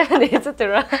em này chút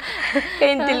rồi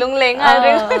cái tin lung lì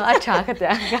ngay rồi chả cái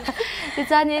gì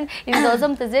designing in đó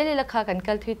giống tự dễ là khá cần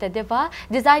calculate tại đây và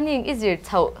designing is your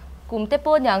chậu cùng tế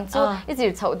po nhang chú is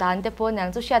your chậu đàn tế po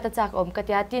nhang chú share chắc cái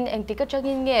tia tin anh tí cái chắc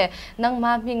nghe năng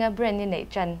mà mình brand như này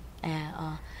chân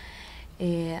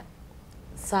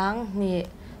sáng ni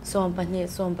som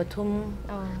pathum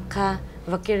kha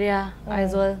vakiria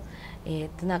aizol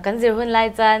tuna kanzir hun lai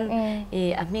chan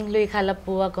aming lui khala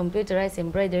puwa computerized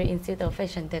embroidery institute of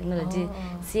fashion technology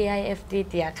CIFT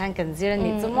tia khan kanzir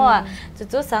ni chumo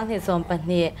chu sang ni som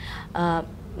pani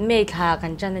me kha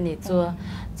kan chan ni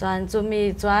chu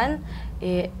mi chuan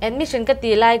admission ka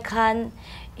ti lai khan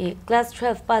class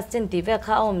 12 pass chen ti ve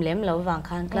kha om lem lo wang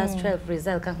khan class 12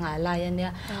 result ka nga la ya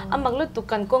nia amaglu tu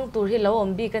kan kong tur hi lo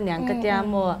om bi kan yang ka tia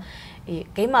mo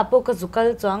cái mà bố cái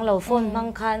zucal choang lâu phone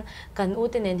mang khan kan u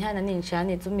tên hen anh in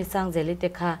shani chu mi sang zeli te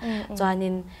kha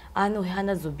chuanin anu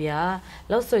hana zubia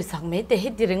lo soi sak me te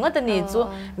hit ringa ta ni chu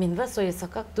min va soi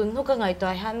sakak tun hu ka ngai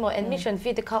toy han mo admission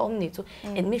fee te kha om ni chu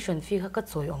admission fee kha ka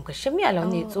choi om ka shemia lo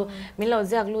ni chu min lo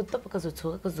jak lu top ka zu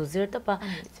chu ka zu zir ta pa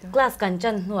class kan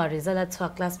chan nuwa result chwa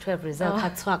class 12 result kha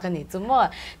chwa ka ni chu mo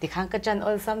ti khang ka chan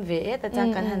all sam ve ta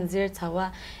chang kan han zir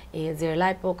chawa zir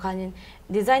lai po khanin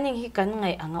designing hi kan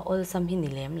ngai anga all sam hi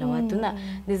nilem lawa tuna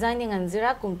designing an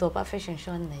zira kum to pa fashion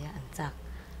show na ya an chak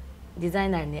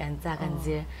designer ni an chak an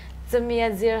zir chumia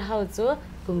zir how chu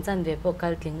kum chan ve po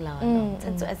kal tling lawa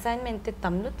chan chu assignment te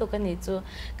tam lu to kan ni chu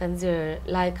kan zir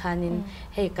lai khanin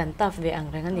hei kan taf ve ang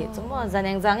rang ani chu mo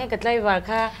zaneng jang e katlai war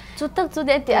kha chu tak chu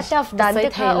de ti ataf dan te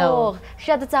kha o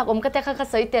sha ta chak om ka te kha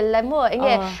soi tel lai mo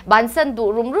enge ban san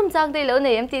du rum jang te lo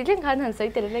nei em ti ring khan han soi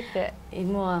tel lek te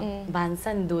imo ban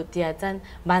san du tia chan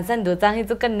ban san du chang hi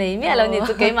chu kan nei mi alo ni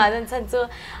chu ke ma chan chu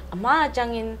ama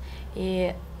changin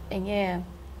enge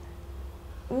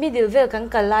middle vel kan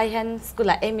kalai han school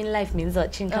la aim in life min zo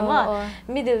chin khama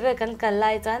middle vel kan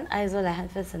kalai chan aizo la han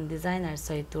fashion designer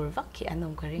soi tur vak ki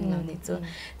anom karing lo ni chu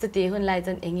chuti hun lai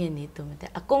chan enge ni tu mate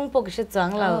akong pok she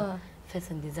chang lo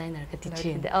fashion designer ka ti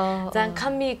chin chan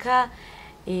khami kha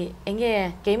enge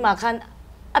ke ma khan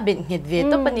abin het ve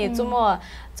to pani chu mo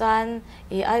chan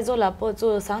aizo la po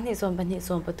chu sang ni som pani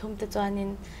som pathum te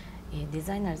chanin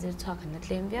designer zir chwa kan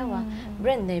tlem bia wa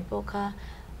brand nei po kha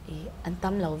an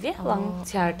tam lo ve wang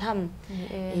char tham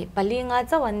palinga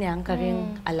chawan nyang karing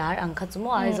alar ang kha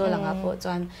chumo aizo langa po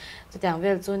chan chutang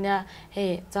vel chunya he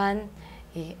chan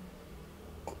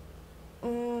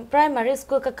primary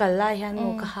school ka kalai han mo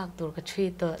ka hak tur ka thri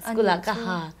to school ka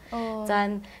ha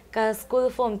chan ka school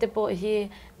form te po hi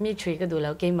mi thri ka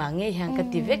dulo ke mangi hang ka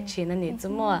tivek chin ani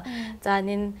chumo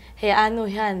chanin he anu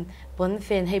han pon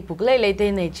fen hei puklei leite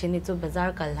nei chini chu bazar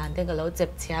kal han te ka lo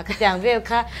chep chha ka tyang vel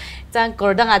kha chan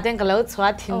kordang aten ka lo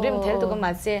chwa thin rim thel tu ka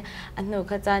ma se anu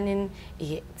kha chanin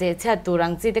je cha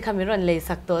turang chi te khamiron le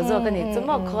sak to zo ka ni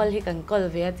chumo khol hi kan kol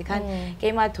ve ti khan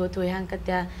ke ma thu thu hang ka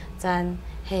tya chan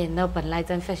hey no pan lai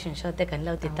chan fashion show te kan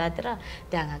lo ti ta tra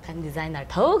tyang kan designer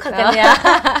tho kha kan ya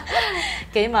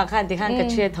ke ma khan ti khan ka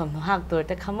che thom hak tur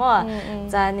te khamo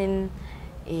chanin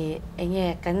enge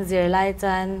kan zir lai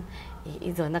chan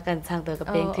izo na kan chang to ka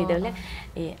peng thi dele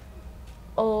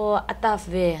o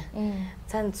ataf ve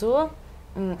chan chu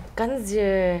kan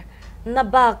zir na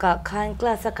ba ka khan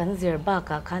class kan zir ba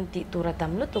ka khan ti tura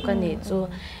tam lu tu kan ni chu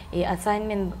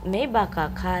assignment me ba ka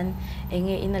khan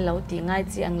enge ina lo ti ngai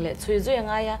chi ang le chui zu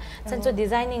nga ya chan chu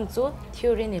designing chu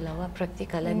theory ni lawa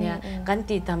practical ania kan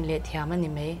ti tam le thiam ani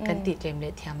me kan ti tlem le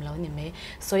thiam lo ni me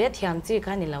soya thiam chi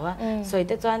kha ni lawa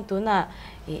soite chuan tu na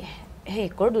hey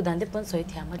kordu dan de pon soi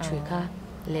thiam ma chui kha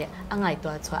le angai to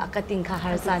chwa akating kha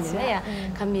har sa ni ya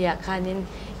khamia khanin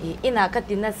ina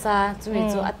katina sa chumi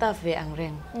chu ataf ve ang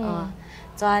reng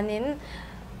chanin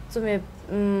chumi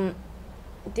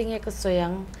tinge ka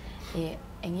soyang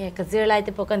enge ka zir lai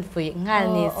te pokan fui ngal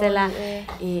ni sela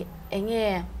enge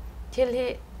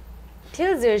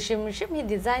thil zir shim hi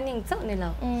designing chau ni lo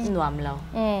nuam lo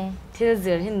thil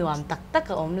zir hi nuam tak tak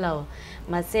ka om lo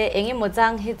ma se enge mo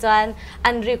chang hi chan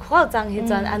an ri khwal chang hi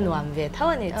chan anuam ve thaw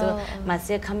ni chu ma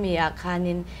se khamia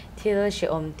khanin thil she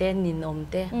om te nin om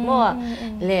te mo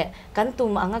le kan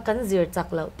tum anga kan zir chak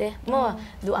lo te mo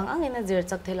du ang ina zir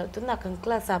chak thelo tu na kan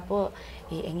class apo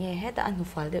enge heta anu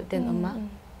fal de ten oma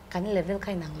kan level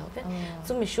khai nang lo ve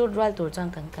chumi shoot ral tur chang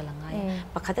kan kalangai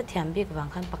pakhata thiam bik wang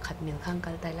khan pakhat mil khang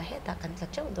kal tai la heta kan tla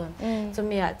chau don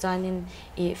chumi a chanin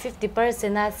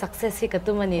 50% a success hi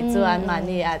katumani chu an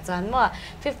mani a chan mo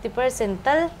 50%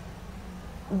 tal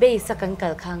base kan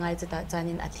kal khangai chu ta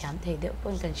chanin a thiam thei de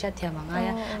pon kan sha thiam angai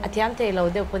a thiam thei lo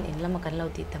de pon in lama kan lo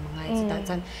ti ta mangai chu ta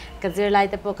chan ka zir lai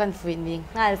te po kan fuin mi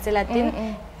ngal selatin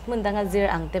mun danga zir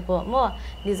ang te po mo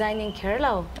designing care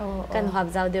lo kan hab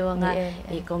zau de nga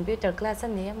I computer class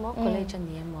ani mo college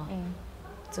ani mo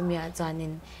chumia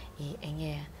chanin I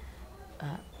enge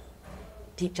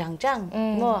ti chang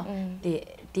mo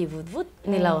ti vut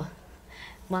ni lo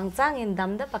mang chang in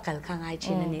dam da pakal khang ai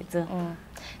chin ani chu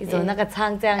izona ka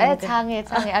chang chang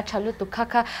a chalu tu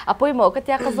kha apoi mo ka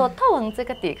tia ka zo thawang che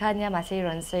ka ti kha nya ma sei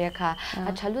ron se kha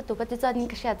a chalu tu ka ti chanin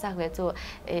ka sha chak le chu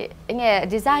enge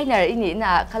designer ini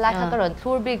na khala kha ka ron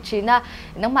thur big china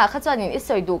nang ma kha chanin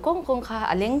isoi du kong kha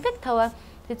aleng vek thawa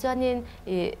ti chanin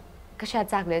ka sha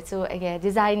chak le chu enge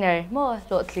designer mo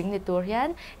lo tling ni tur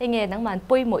hian enge nang man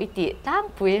poi mo iti tang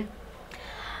pui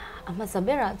ama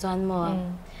sabera chan mo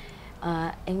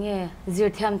enge zir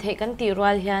thiam thei kan ti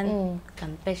rual hian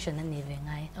kan passion ani ve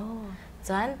ngai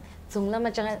chan chungla ma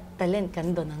chang talent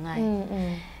kan don ngai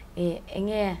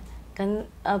enge kan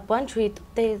point treat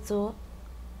te chu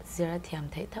zira thiam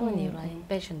thei thawani rual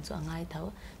passion chu ngai thaw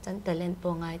chan talent po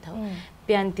ngai thaw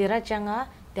pian tira changa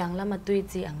tiang lama tui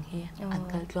chi ang hi an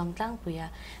kal tlang tlang puya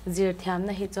zir thiam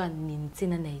na hi chuan nin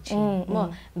china nei chin mo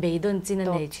beidon china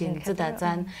nei chin chu da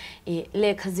chan le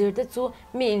khazir te chu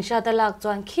mi insha ta lak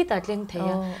chuan khi ta tleng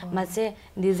theya ma se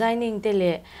designing te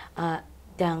le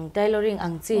tiang tailoring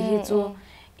ang chi hi chu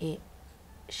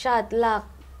shat lak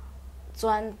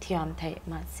chuan thiam thei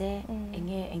ma se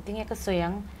enge engtinge ka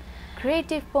soyang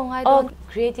creative po ngai don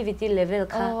creativity level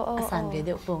kha asan ve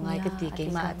de po ngai ka ti ke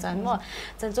ma chan mo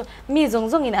chan chu mi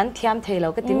zong in an thiam thei lo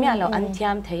ka ti mya lo an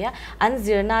thiam theya an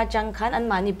zirna chang khan an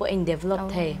mani po in develop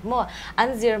thei mo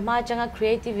an zir ma changa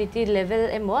creativity level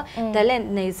emo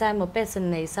talent nei sa mo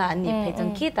passion nei sa an ni phei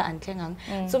chang ki ta an thlengang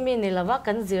chumi ni lawa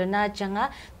kan zirna changa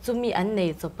chumi an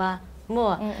nei chopa mo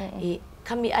I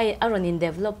kami ai aron in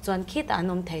develop chuan khit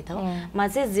anom thei tho ma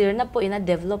se zirna po ina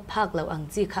develop phak lo ang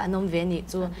chi kha anom ve ni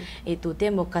chu tu te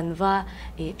mo kanwa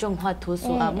chong hwa thu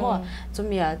su amo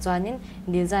chumia chuanin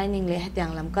designing le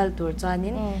hetiang lam kal tur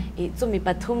chuanin chumi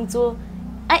pathum chu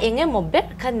a enge mo ber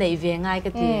khan nei ve ngai ka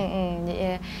ti ni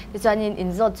chuanin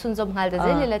in zot chun zom hal da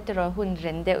zeli le tero hun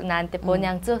ren de nan te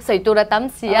ponyang chu soitura tam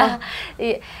sia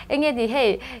enge di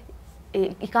hey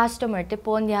customer te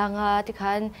ponyanga ti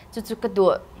khan chu ka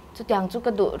du chu tiang chu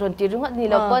ka du ron ti runga ni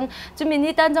lo pon chu min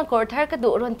ni tan jang kor thar ka du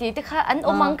ron ti te kha an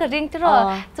omang ka ring tro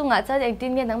chunga cha eng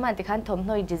tin nge nang ma ti khan thom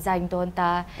noi design don ta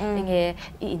nge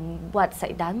in buat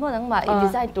sai dan mo nang ma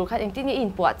design tur kha eng tin nge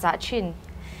in puat cha chin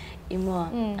imo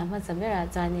ama samera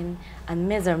chanin an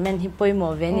measurement hi poimo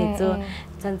ve ni chu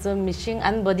chan chu mishing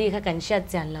an body kha kan sha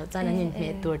chan lo chan an in me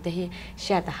tur te hi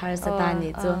sha ta har sa ta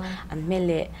ni chu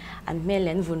an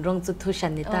melen vun rong chu thu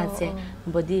shan ni ta che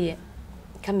body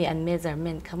kami an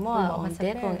measurement kamo on te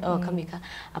ko kami ka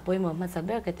apoi mo ma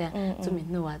saber ka te chumi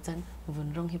nuwa chan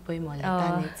vun rong hi poi mo le ta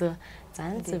ni chu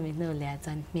chan chumi nu le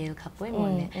chan mel kha poi mo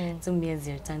le chumi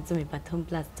zir chan chumi pathum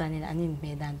plus chan in anin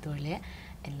medan tur le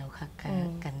en lo kha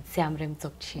kan siam rem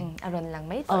chok chin aron lang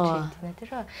mai chok chin na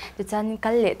te ro te chan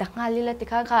kal le ta ngali la ti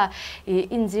kha kha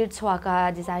injir chwa ka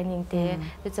designing te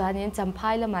chan in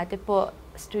champhai la ma te po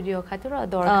studio kha tu ro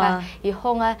dor kha I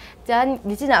honga chan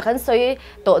ni china kan soi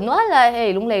to no la he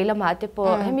lunglei la ma te po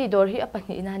hemi dor hi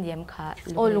apani na niam kha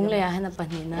lunglei a hana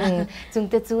pani na chung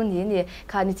te chu ni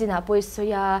kha ni china poi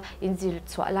soya injil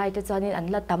chwa lai te chan in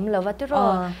an la tam lo wa tu ro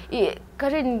I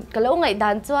karin kalo ngai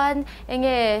dan chuan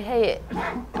enge he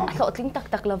lo tling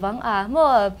tak lawang mo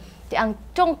ti ang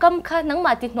chong kam kha nang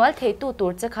ma ti hnwal thei tu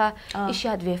tur che kha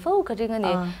ishat ve fo ka ring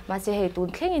ani ma se he tun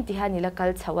thleng in ti hani la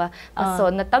kal chawa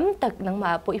son na tam tak nang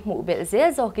ma po I mu bel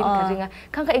ze zo kin ka ringa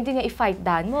khang ka engting I fight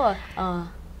dan mo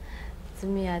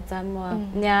chumia chan mo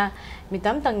nya mi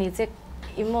tam tang ni che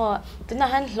imo tuna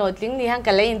han hlotling ni han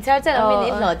kale in charge la min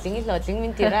in hlotling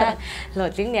min tira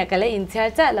hlotling nia kale in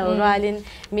charge la ralin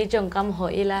mi jong kam ho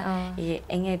ila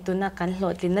enge tuna kan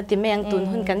hlotlin na ti meng tun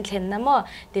hun kan thlen na mo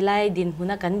tilai din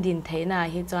huna kan din theina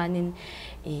hi chuanin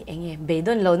enge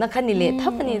beidon lo na khani le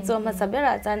thapani chu ma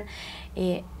sabera chan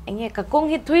enge ka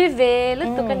kong hi thui ve lu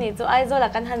tu kan ni chu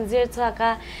aizola kan hanjir cha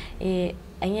ka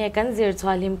enge kan zir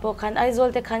chwalim po khan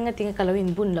aizol te khan nga ting kalo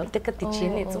in bun lo te ka ti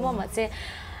chin ni chu ma che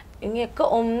inge ka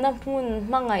na mun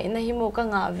mangai na himu ka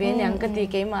nga ve nyang ka ti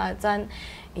ke ma chan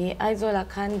aizola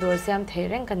khan dor siam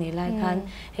theireng kan ni lai khan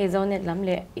he zonet lam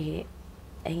le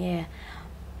enge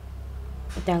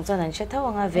tang chan an shetha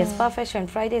wanga Vespa Fashion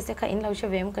Friday se kha in lo she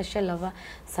vem ka shelawa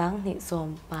sang ni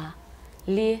som pa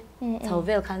li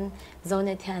thawvel khan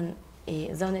zonet than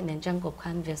zonet nen jang kop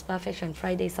khan Vespa Fashion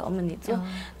Friday sa omani chu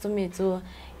chumi chu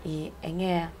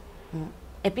enge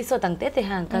episode ang te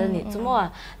hang kal ni chumo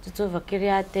chu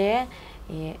vakiria te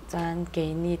จานเก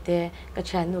นี่เตก็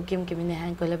ฉันนุกิมกิมในฮั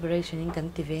น collaboration กัน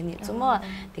ทีวีนี่จุ่มว่า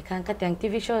ที่ข้างก็แต่งที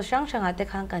วีโชว์ช่างอาจจะ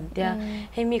ข้างกันเดีย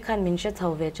ให้มีคันมินเชตเท่า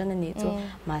เวจนั่นนี่จุ่ม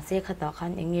มาเสียขัดขัน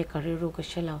เองเงี้ยก็รู้ก็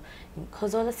เชื่อเราเขา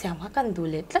โซละเสียงพักกันดู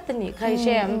เลยแล้วแต่นี่ใครเ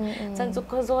ชื่อมจันจุก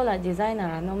เขาโซละดีไซเนอ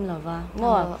ร์น้องเราว่า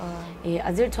มั่วอ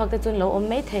าจจะชอบแต่จุนเรา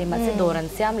ไม่เทมาเสียโดรัน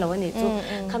เสียมเราวันนี้จุ่ม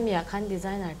ขมีคันดีไซ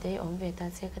เนอร์เตอมเวตา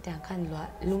เสียก็แต่งคันละ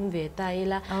ลุงเวตาอี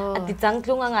ละอติจัง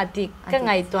ลุงอ่ะติก็ไ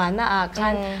งตัวน่ะคั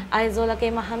นไอโซละเก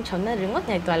มาห้ามชนนั่นเรื่องว่าไ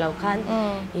งตัวเราคัน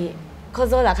เขา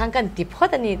โซละคันกันติดพอ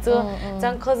ตนี่จู่จั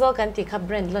งเขาโซกันติดขับแบ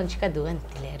รนด์ลอนชิคาดูกัน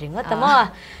ติเลยเรื่องว่าแต่มั่ว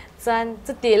จัน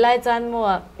จุดติไล่จันมั่ว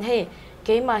เฮ้เ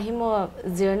กี่ยมาหิมัว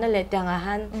เจอนั่นแหละแต่งอาห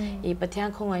ารปะเทียง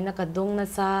คงไว้นักดงนะ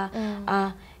ซา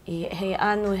เฮ้อ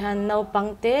านุฮันนาวปัง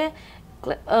เต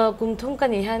กุมทุ่งกัน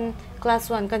นี่ฮันคลาส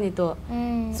วันกันนี่ตัว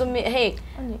สมัยเฮ้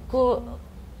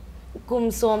กุม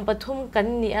สวมปฐุมกัน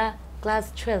นี่คลาส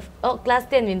12คลาส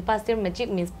10มินพาสเตอร์แมจิก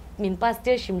มินพาสเต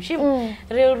อร์ชิม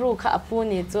เรียวรู้ข้าปู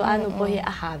นี่จู่อานุพอเฮอ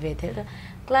าหาเวท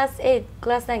คลาส8ค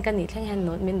ลาส9กันนี่แท่งฮันโน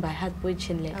ดมินใบฮัดปุย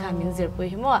ชินเลยค่ะมินเซอร์ปุย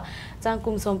หิมัวจาง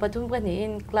กุมสมปฐุมกันนี่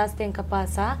คลาส10กับภา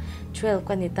ษา12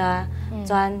กันนี่ตา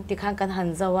จานที่ข้างกันหัน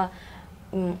จะว่า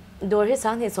โดยที่สั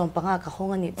งที่สมปังอากับห้อ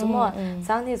งนี่จุ่มว่า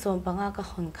สังที่สมปังอากับ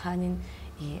คนคานิน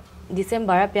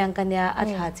December เปียงกันเนี่ยอา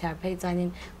ทิตย์เช้าไปจานิน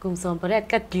กุมสมประเด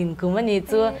กัดกินกุมวันนี้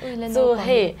จู่เ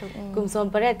ฮ้กุมสม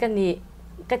ประเดกันนี่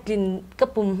กัดกินกับ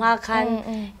ปุ่มมาคัน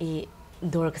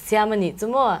โดยเสียมันนี่จุ่ม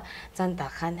ว่าจันตา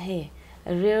คันเฮ้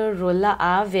เรื่องรู้ละ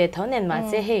เวทเท่านั้นมาเ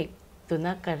สียเฮ้ตัว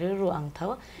นักการเรื่องรู้อังเท่า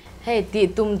เฮ้ตี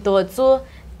ตุ่มตัวจู่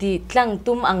ตีตั้ง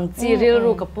ตุ่มอังจีเรื่อง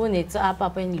รู้กับปุ่นนี่จู่อาป้า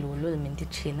เป็นรู้มันที่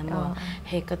ชินนะมั้งเ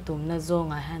ฮ้ก็ตุ่มน่าจง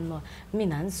อาหารมั้งมี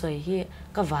นั้นสวยฮี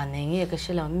ก็วันเงี้ยก็เ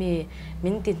ชื่อเรามิ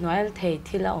นติดน้อยเท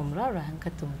ที่ละอมร้อนก็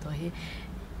ตุ่มตัวฮี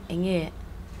เงี้ย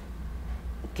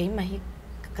เกี่ยมาฮี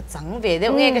ก็จังเวเดี๋ย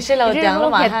วเงี้ยก็เชื่อเราจังละ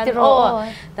มาฮันโอ้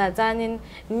แต่จานิน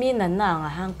มีนั่นน่ะ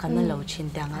ฮังกันนั่นเราชิน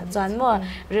จังจานมั่ว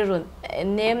เรื่อง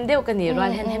เนมเดียวกันนี่ร้า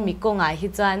นให้มีกงไอฮิ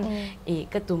จาน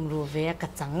ก็ตุ่มรู้เวก็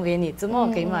จังเวนี่จุ่ม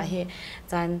เกี่ยมาฮี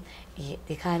จาน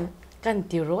ที่คันกัน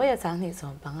ติโรยจังนี่ส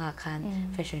มปังอาคัน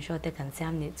แฟชั่นโชว์แต่กันเสีย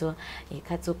มนี่จู่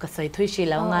ข้าจู่ก็ใส่ถุยชิ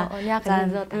แล้วไงจา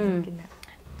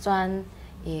น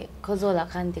เขาโจละ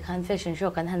คันที่คันแฟชั่นโช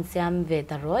ว์กันหันเสียมเว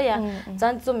ตโรยจา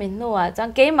นจู่มินนัวจาน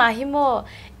เกี่ยมาหิโม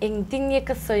เองติ้งเนี่ย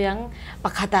ก็สวยยังปา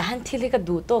กตาหันที่เล็กก็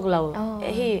ดูโตกเรา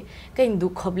ก็ยังดู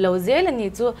ขบเราเจแล้วนี่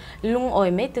จู่ลุงอ้อย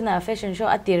ไม่ตินาแฟชั่นโช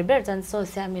ว์อติร์เบอร์จานโซ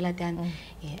เสียมิลาดัน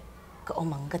ก็อ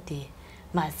มังกตี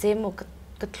มาเซม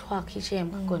ก็ทวักที่เชม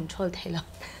ก็คอนโทรลไทยเรา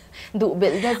ดูเบ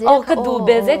ลเจก็ดูเบ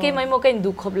ลเจกี่ไม่โมกัน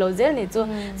ดูขบเราเจนี่จู่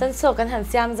ฉันโซกันหัน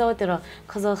เสียมเจ้าแต่เราเ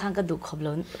ขาโซข้างก็ดูขบเร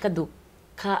าก็ดู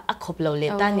ข้าขบเราเล็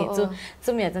ดตานี่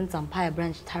จู่มีอาจารย์จำพายบรั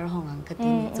นช์ทาร์ห้องอังกฤษ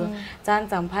นี่จู่อาจารย์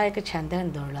จำพายก็ฉันเดิน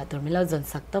ดอร์ละดอร์ไม่เราจน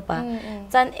สักตัวปะอ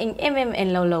าจารย์เอง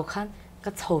เราคัน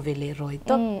ก็โชว์เวลีรอย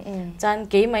ตัวอาจารย์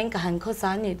กี่ไม่ก็หันข้อสา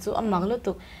รนี่จู่มักลุ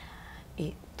ตุ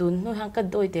ตุนนู้นฮังก็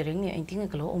โดยเตริงเนี่ยเองที่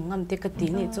ก็เรางามเตกตี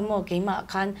นี่จู่โมกี่มา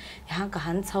คันฮังก็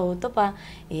หันโชว์ตัวปะ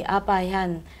อาไปฮัน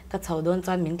ก็โชว์โดนจ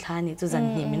านมินทานี่จู่จัน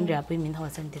นี่มินเรียบไปมินหัว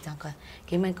สันติจังกัน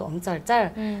กี่มันก็จ่า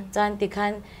จานที่คั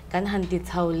นกันหันติดโ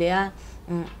ชว์เลย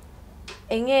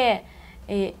เอง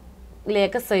เล็ก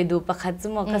ก็ใส่ดูปะคัดจู่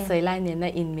โมก็ใส่ลายเนี่ยนะ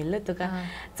อินมิลเลยตัวกัน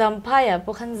จำพายพ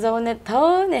วกขันโซเนตเท่า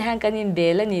เนี่ยฮังกันอินเบ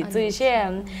ลนี่จู่เชื่อ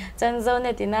มจันโซเน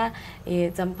ตินะ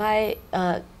จำพาย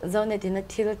โซเนตินะ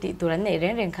ที่เราติดตัวนั้นเรื่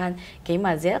องคันเกี่ยม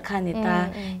าเจลคันนี่ตา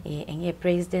เอง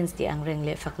president ที่อังเริงเ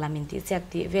ล่ฝักลามินที่เสีย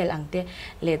ที่เวลอังเต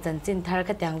เล่จันจินทาร์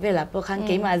ก็แต่งเวลพวกขันเ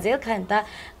กี่ยมาเจลคันตา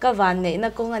ก็วันเนี่ยนั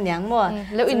กกงอันยังมั่ว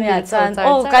แล้วอินมิลจัน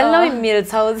กันแล้วอินมิล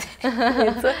เท่า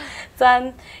จัน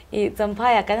จำพา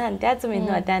ยกันหันแต่จะมีห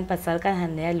น่วยแดนปัสสาวะกันหั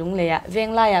นเนี่ยลุงเลยเวียง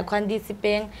ไล่ควันดีสิเป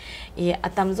งอั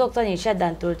ตมจกจันยิ่งชัดดั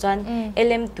นตัวจัน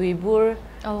LM ตุยบูร์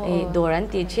โดรัน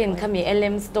ตีชินเขามี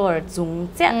LM Store จุง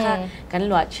เจ้าค่ะกันห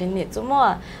ลวดชินนี่จุ่มว่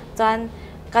าจัน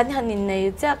กันหันใน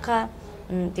เจ้าค่ะ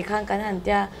ที่ข้างกันหันเ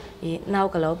จ้าน่าว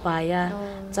กับเราไป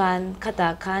จันขตา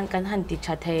ข้างกันหันติดช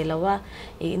าเทแล้วว่า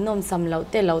นมสำเรา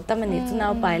เตะเราตั้งมันนี่จุ่น่า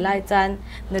วไปไล่จัน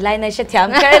ในไล่ในเฉียม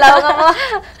ใกล้เราก็ว่า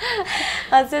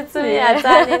อาจจะมีอาจ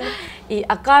ารย์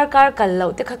อาการกันเรา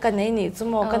เตะข้างกันนี่จุ่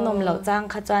มกันนมเราจัง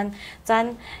ขจัน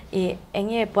เอ็ง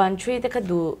ปวนทรีเตะข้า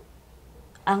ดู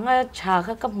อังชา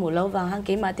ข้ากับหมูเราวางหังเ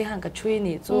กี่ยมาที่หังกับทรี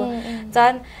นี่จู่จั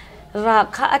นรัก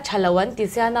ข้าอัจฉริวันติ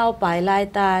เสียน่าวไปไล่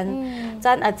ตัน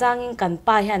จันอาจารย์กัน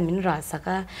ป้าเห็นมินรัสก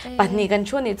ะปัจจุบันกัน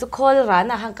ช่วงนี้ทุกคนร้าน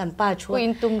อาหารกันป้าช่วยอิ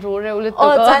นตุมรู้เร็วเลยโอ้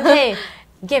จันเฮ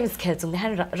games แค่จงได้ฮั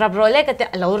นรับรอยเล็กก็จะ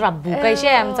เรารับบุกไปใ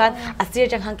ช่ไหมจันอาเซีย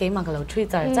จังฮังเกมมันก็เราช่วย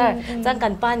จันกั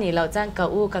นป้านี่เราจันก้า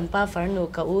วกันป้าฟาร์นู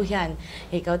ก้าวฮัน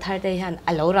เฮก้าวทาร์เตฮัน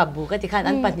เรารับบุกก็ที่ขัน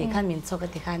อันปัจจุบันมินโซก็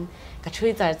ที่ขันก็ช่ว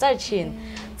ยชิน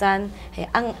จันเฮ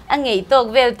อังเงยตก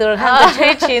เวลตัวขันก็ช่ว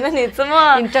ยชินนั่นนี่จังว่า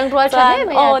จังรัวจัน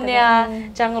โอ้เนี่ย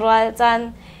จังรัวจัน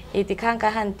ที่ขันก็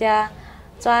ฮันเตีย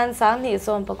จันสังนี่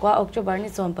ส่วนประกว่าออกจุบาร์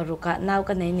นี่ส่วนปรุกะนาว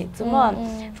กันไหนนี่จังว่า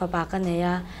ฟ้าปากันเนี่ย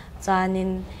จันนิ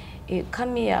นข้า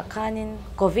มีอ่ะข้านิน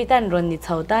โควิดอันรอนนี่ช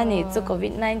าวตานี่จุโควิ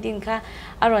ด-19ค่ะ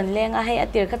อารอนเลี้ยงให้อ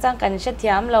ติร์ข้าจังกันเช็ดย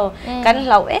ามเรากัน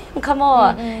เราขโม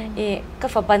ยก็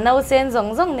ฝาปันเอาเส้น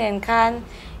จงเนียนคัน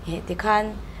ที่คัน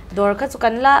ดอร์ข้าจุกั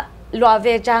นละลัวเว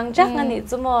จังจักอันนี้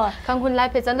จุโมข้างคุณไล่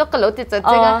เพจันลูกกะโหลติดจัด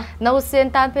จ้ะน้าเส้น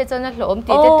ตามเพจันนั่นหลอม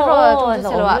ตีเด็ดตัวทุก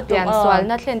สิ่งว่าเปลี่ยนส่วน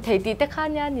นั่นเล่นไทยตีเด็กข้า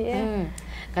นี่นี่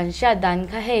กันเชื่อดัน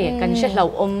ค่ะเฮกันเชื่อเรา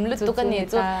ลุตุกันนี่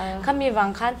จูข้ามีวาง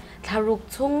คันทารุก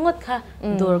ชงงดค่ะ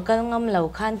ดูกันงำเหล่า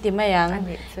คันที่ไม่ยัง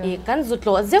กันสุดโล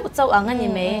เจ้าอังอันนี้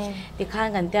ไหมที่คัน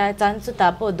กันแต่จันสุดตา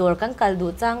ปดูกันกัลดู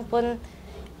จังปน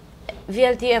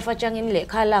VLTF จังอินเล็ก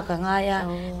ค่ะลักง่าย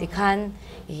ที่คัน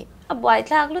บ่อย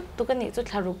ลากลุตุกันนี่จุด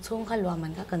ทารุกชงค่ะรวมมั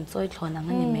นก็กันซอยทอนอั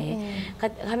นนี้ไหม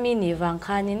ข้ามีนี่วาง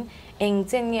คันนี้เองเ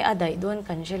จนงี้อะไรโดน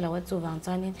กันเชื่อว่าจูวางจ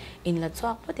านินอินละชว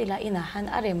กพอดีละอินอาหาร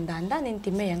อารมณ์ด้านนิน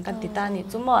ที่ไม่ยังกันติดตานี่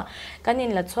จุ่มว่ากันอิ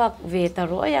นละชวกเวตาโ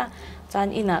รยะจาน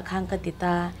อินอาข้างกันติดต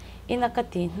าอินอากัน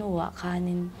ติหนัวข้า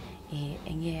นินเอ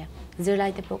งเงี้ยจะไล่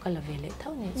แต่พวกกันละเวเลยเท่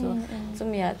านี้จุ่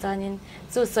มยาจานิน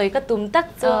จูสวยก็ตุ่มตัก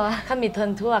จูข้ามีทน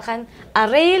ทั่วคันอะ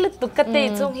ไรลุตุกติ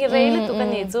จุ่มฮิเรลุตุกัน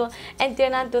นี่จูเอ็นเตีย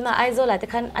นันตัวน่ะไอโซล่ะแต่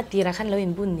คันอติระคันเราอิ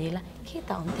นบุญนี่ละคิด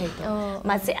ตามเทตัวม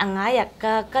าเสียงง่าย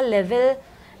ก็เลเวล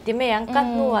ที่ไม่ยังกัด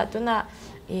นัวตัวน่ะ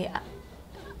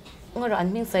งรอัน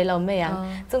มิ่งใส่เราไม่ยัง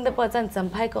ซึ่งแต่พอจันสัม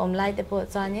ภาษณ์ก็อมไลน์แต่พอ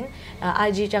จันนี้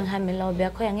IG จังหันเป็นเราเบีย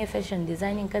เขายังให้แฟชั่นดีไซ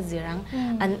นิ่งก็จีรัง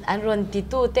อันรอนติ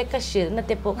ตูเตก็ชิลนั่นแ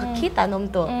ต่พอเขาคิดตานม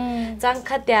ตัวจัง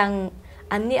ขัดยัง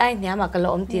อันนี้ไอเนี่ยมากระล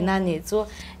อมตีนั่นนี่จู่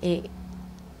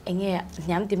เงี้ย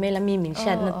ย้ำที่ไม่ละมีมิน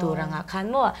ชัดนั่นตัวรังอาคาร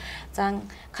มั่วจัง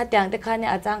ขัดยังแต่ขันเนี่ย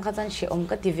อาจารย์เขาจันเชื่อม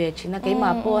ก็ทีเวชินะก็มา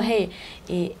พอให้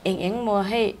มัว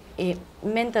ให้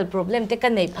mental problem แต่กั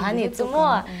นในพานี่จู่มั่ว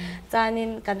จานิน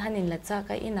กันหันินละจ้า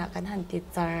ก็อินากันหันติด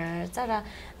จ้าระ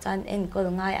จานก็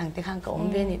ง่ายอังแต่ข้างก็อม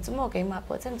เวนี่จู่มั่วก็มาพ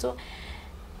อจันจู่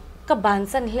ก็บาน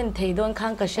สันเล่นเทยโดนข้า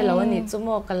งก็เชลวันนี้จู่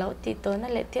มั่วก็เราติดตัวนั่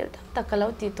นแหละเที่ยวแต่ก็เรา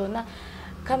ติดตัวนะ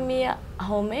ข้ามี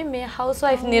home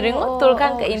housewife นี่ริงตัวข้า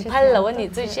งก็อินพัลแล้ววันนี้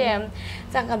จู่เชื่อม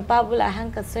จังกันป้าบุลาหัง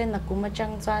ก็เส้นนักกุมจั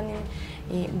งจานิน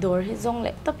ดอร์ฮิซงเ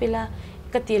ล็กตัวพิลา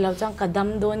กติเราจังกระด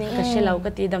ำโดนี่ก็เชลเราก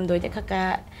ติดำโดยแต่ข้าก็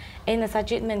น่าสัจ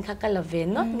จิตมันข้าก็ละเวน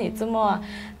เนาะนี่จู่มั่ว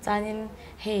จานิน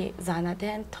เฮ้จานาเท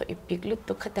นถอยปิกลุ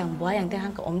ตุข้าแต่งบัวอย่างแต่หั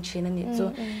งก็อมชีนั่นนี่จู่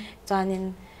จานิน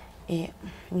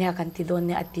เนี่ยกันที่โดนเ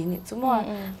นี่ยอดีนี่จู่มั่ว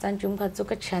จานจุ่มข้าจู่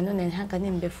ก็เชนนู่นเนี่ยหังกัน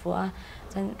นี่เบฟัว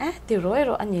จันที่ร้อย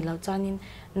อันนี้เราจานิน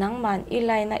นังมันอีไ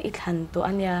ลน่ะอีทันตัว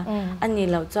อันนี้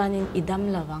เราจานินอีด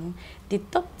ำระวังติด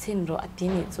ตบชินรออัน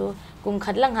นี้จู่กุม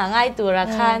ขัดลังหาง่ายตัวละ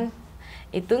คัน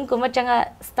อีตุ้งกุมมาจัง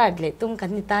สตาร์ทเลยตุ้งกัน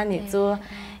นิตานี่จู่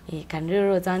อีกันเรื่อ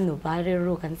งจานหนูบ้าเรื่อ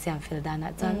งกันเสียงฟิลดานะ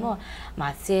จานมั่วมา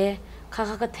เสียข้า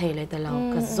ก็เทเลยแต่เรา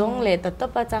ก็ซงเลยแต่ตัว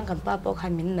ป้าจังกันป้าบอกให้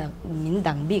มิน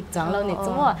ดังบิ๊กจังเราเนี่ย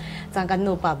จู่มั่วจังกันห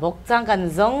นูป้าบอกจังกัน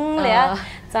ซงเลย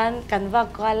จันกันว่า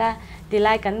ก็ละที่ไ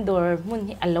ล่กันดอร์มุน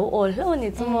อันเราโอลเราเนี่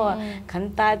ยจู่มั่วขัน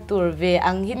ตาตัวเว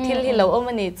อังฮิตทิลที่เราโอ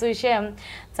มันเนี่ยจู่เชื่อม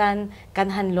จันกัน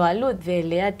หันลัวลุดเว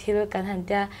เลยทิลกันหันเ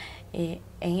ดีย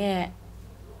เงี้ย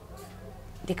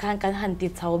ที่ข้างกันหันติ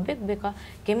ดเสาเบกก็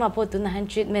เกี่ยมาพอตุนหัน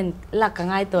ทรีทเมนต์หลัก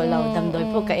ง่ายตัวเราดำโดย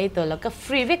พวกกับตัวเราก็ฟ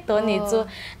รีเวกตัวนี้จู่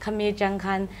ขมีจัง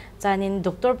คันจานิน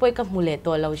ด็อกเตอร์ป่วยกับมูเล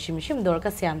ตัวเราชิมดอร์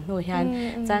ก็เสียมหนูฮัน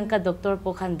จังกับด็อกเตอร์ป่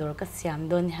วยคันดอร์ก็เสียม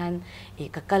โดนฮันอี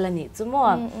กกัลนี่จู่มั่ว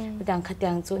ดังขัด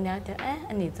ยังจู่เนี่ยแต่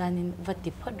อันนี้จานินวัดติ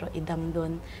พอดรออีดำโด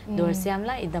นดอร์เสียม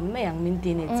ละอีดำไม่ยังมิน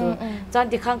ตีนี่จู่จาน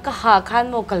ที่ข้างก็หาคัน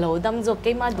โมกะเหลาดำโจเ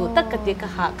กี่ยมาดูตักกติก็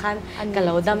หาคันกะเหล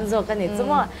าดำโจกันนี่จู่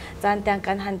มั่วจานแต่ง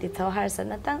กันหันติดเท้าหาสั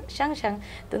นตั้งช่าง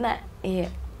ตัวน่ะ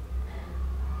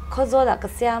ข้อโจทย์ก็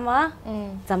เสียมา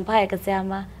จำพายก็เสีย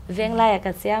มาเวียงไล่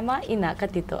ก็เสียมาอินาก็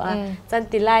ติดตัวจัน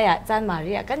ติไล่จันมาเ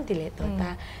รียกันติเลตัวตา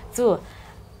จู่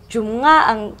จุ่มง่า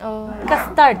อังก็ส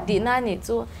ตาร์ทดีน่านี่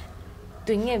จู่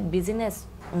ตัวเงี้ยบิสเนส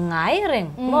ง่ายเร่ง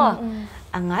มั่ว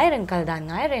ง่ายเร่งกันดาน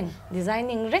ง่ายเร่งดีไซ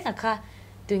นิ่งเร่งอะค่ะ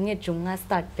ตัวเงี้ยจุ่มง่าส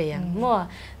ตาร์ทไปยังมั่ว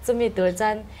จู่มีตัวจั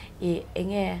น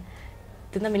เงี้ย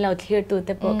ตัวนั้นมีเราเทียร์ตัวแ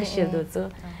ต่พอก็เชื่อตัวจู่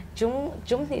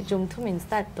จุ่มนี่จุ่มทุ่มอินส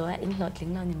ตาร์ทตัวอินหลอดลิง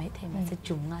เรานี่ไม่เท่มันจะ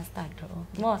จุ่มง่าสตาร์ทรู้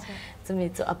มั่วจะมี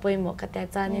จู่อภัยหมดก็แต่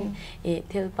จานินเ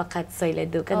ที่ยวประกาศใส่เลย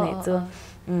ดูกันไหนจู่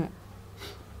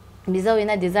มีเจ้าวิ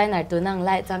นาดีไซเนอร์ตัวนั่งไ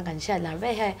ล่จังกันเชียร์แล้วไม่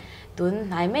ให้ตุนไ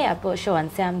หนไม่อยากปวดชวน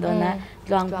แซมโดนนะ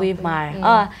ลองปุยมา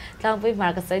ลองปุยมา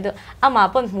ก็ใส่ดูเอามา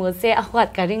ปนหัวเสียเอาขวด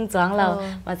กระริ่งจ้วงเรา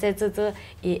มาเสียจู่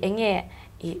ๆอีเองเนี่ย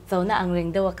อีเจ้าหน้าอังเริง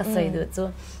เดียวก็ใส่ดูจู่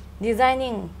ดีไซ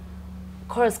นิ่ง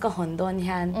คอร์สก็หอนโดน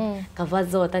ยันกับว่า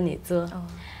โจตันนี่จู่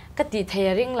ก็ตีเท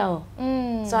ริ่งเรา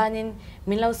จานิน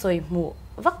มิเราสวยหมู่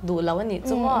วักดูเราวันนี้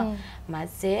จู่มั่วมา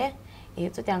เสียอี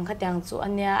จู่ยังขัดยังจู่อั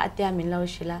นเนี้ยอันเดียมิเรา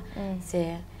ชิละเสีย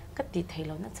ก็ตีไทยเ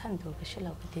ราน่าชันดูก็ใช่เร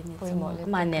าก็ดีนี่สมมติ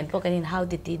มาเน้นพวกกันนินฮาว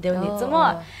ติตีเดียวนี่สมม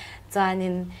ติจานิ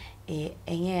นเอ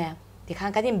เงี้ยที่ข้าง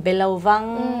กันนินเบลวั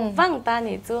งตา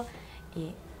นี่จู่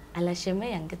อะไรเชื่อไม่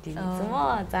ยังก็ดีนี่สมม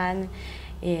ติจาน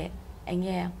เ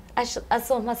งี้ยอาส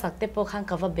มมาสักเตปข้าง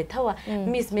กับว่าเบ็ดเท่าว่า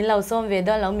มิสมิเราส้มเวด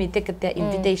เรามีเตกเตะอิน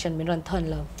วิเทชันมิรอนทอน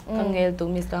เราก็เงี้ยตัว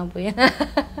มิสกังปุย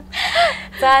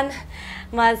จาน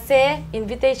มาเซอิน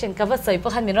วิเทชันกับว่าสวยพว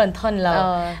กขันมิรอนทอนเรา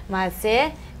มาเซ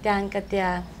ดังก็เตะ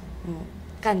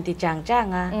กันติจางจ้าง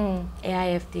อ่ะ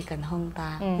AIFT กันห้องตา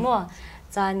มั่ว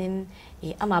จานิน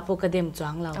อามาปูกระเดมจว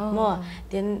งเรามั่วเ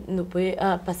ดี๋ยวหนูไป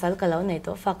ภาษากับเราในตั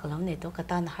วฟักกับเราในตัวกระ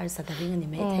ตานฮาร์สตาริงนี่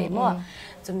ไม่เท่มั่ว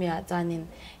จุมีจานิน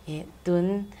ตุน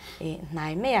นา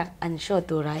ยไม่อยากอันโชว์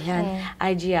ตัวไรฮัน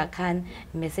IG อยากคัน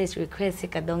message request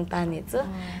กับดงตานี่จ้ะ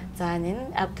จานิน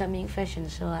upcoming fashion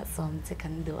show สมจะกั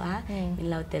นดูอ่ะมี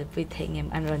เราเตลปุยเทงเอ็ม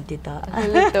อันรอนติดต่อ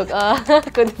ลุตก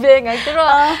คุณเพียงไงจ้ะ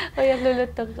โอ้ยลุ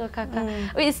ตกค่ะ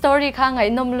อุ้ยสตอรี่ข้างไง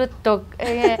นมลุตก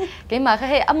เกี่ยมาแ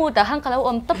ค่อามูแต่ห้างเขาอ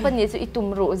มตบปันนี่สุดตุม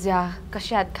รู้จ้ะกระ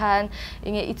ชัดคันยั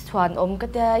งไงอิสวนอมก็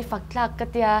ได้ฝักลักก็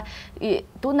ได้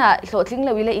ตัวน่ะโหลดลิงเร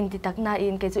าวิเลอินติตักน่าอิ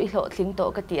นเกจุโหลดลิงโต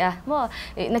ก็ตีอ่ะมั่ว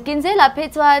นักกินเจลาเพ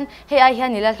จวันเฮียเฮีย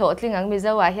นี่ละโหลดลิงอังมิจ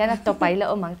าวะเฮียนักต่อไปแล้ว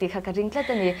อมังตีค่ะกระริ่งแค่ต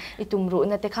อนนี้อิตุมรู้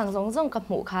นะแต่ขังซงกับ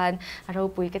หมู่คันเรา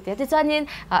ปุยก็ตีที่จานิน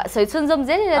สวยชุนจมเจ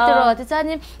นี่ละตัวที่จา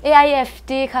นิน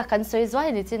AIFT ค่ะกันสวยสวย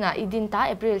นี่จีน่ะอีดินตา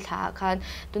เอพริลท่าคัน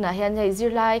ตัวน่ะเฮียในจิ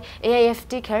ไล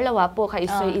AIFT แค่ละว่าโปค่ะอี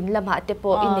สวยอินละมาเตโป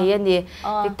อินเนี่ยนี่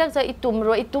ติดตั้งใจอิตุม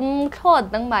รู้อิตุมโคตร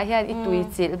นังมาเฮียอิตุย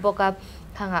จิลบอกกับ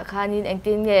ข้างข้านินเอง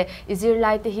ตินเงอิจิไล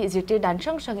ท์ที่อิจิตีดัน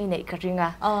ช่างอีเนี่ยกระริงอ่ะ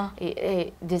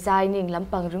ดีไซนิ่งล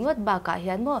ำปังรึงวัดบากาเฮี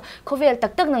ยนมั่วเขาเวลตั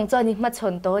กหนังจอนี่มาช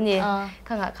นตัวนี่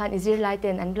ข้างข้าอิจิไลท์เต็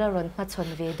นอันเดอร์รอนมาชน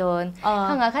เวดอน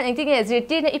ข้างข้าเองตินเงอิจิ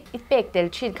ตีเนี่ยอีเป็กเตล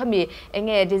ชินเขามีเองเง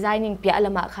ดีไซนิ่งเปียล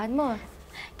ะมาขันมั่ว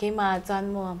เกมาจาน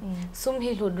มัวซุ่ม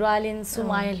ฮิลุดราลินซุ่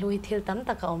มไอลุยทิลตั้มต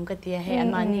ะกอมกะเตียให้อัน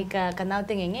มานี่กันเอา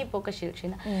ติงเงี้ยปกติชิ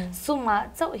นซุ่มมา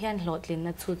เจ้าเฮียนหลดลินน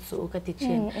ะชุดสูกะติ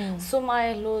ชินซุ่มไอ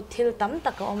ลุทิลตั้มต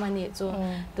ะกอมมานี่จู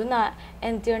ดูน่ะเอ็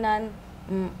นติร์นัน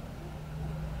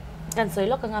กันสวย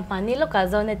ลูกกันมานี่ลูกกับ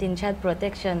Zonet Child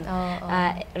Protection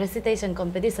recitation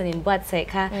competition in บัดเสก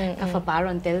ค่ะกับฟ้าปาร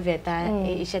อนเตลเวตา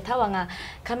อิเชท้าวงา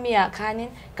ขมีอาคานิน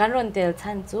การรอนเตล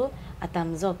ชันจูอาตาม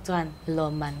จอกจวนโล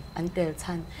มันอันเตล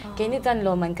ชันเกนี่จันโล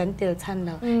มันกันเตลชันเร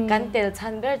ากันเตลชั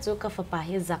นเบอร์จูกับฟ้าปาใ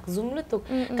ห้จักซุ่มลุตุก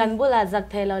กันบุลาจัก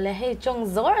เทเราเลยให้จง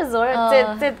ซอร์เจ็ด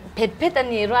เผ็ดอัน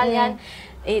นี้รัวยัน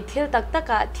ทิลตั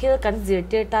กทิลกันจิร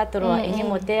ติร์ตาตัวเอง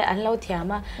หมดเตอันเราเทีย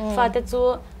มาฟ้าเตจู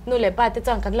นู่นเลยป้าเต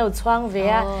จังกันเราช่วงเวี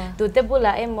ยดูเตบุล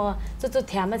าจู่เ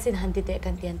ทียมาสินหันติเตกั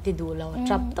นเตียนติดูเรา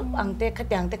จับตับอังเตขัด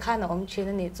ยังเตข้านอมชิน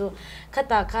นี่จู่ขัด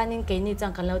ตาข้านินเกนี่จั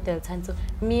งกันเราเตลชันจู่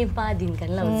มีมาดินกั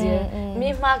นเราเจียมี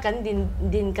มากัน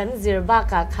ดินกันเจียบ้า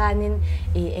กาข้านิน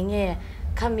เองเง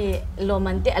ข้ามีโร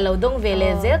มันเตะเราดงเวเล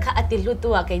เซลข้าอติลุตั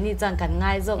วเกนี่จังกันง่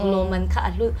ายจกโรมันข้า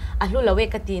อัลลุละเว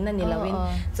กตีนั่นนี่ละวิน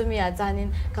จู่มีอาจารย์นิน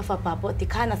ข้าฟ้าป่าปติ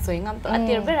ข้าน่ะสวยงามตัวอ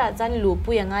ติร์เวลาอาจารย์ลูปุ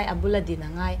ยังไงอับุลดิน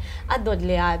ง่ายอดดเ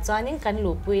ลยอาจารย์นินกัน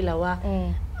ลูปุยแล้วว่า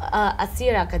อาศิ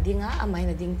ระกดิ้งอ่ะอามาอิ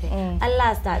นดิ้งเถอะอัลลา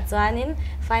สตาจวนนิน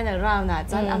final round น่ะ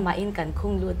จวนอามาอินกันค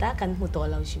งลูตากันหูโต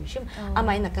เราชิมอาม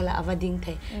าอินนักละอวดิ้งเถ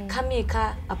อะข้ามีข้า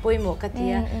อภัยโมกตี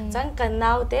จวนกันนา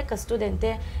วเตะกับสตูเดนเต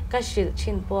ะกับชิล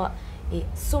ชินปอ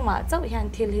สุมาเจ้าเฮียน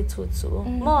ทิลฮิชุดสู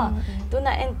มั่วตัว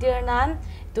น่ะเอ็นเตียร์นั้น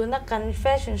ตัวน่ะกันแฟ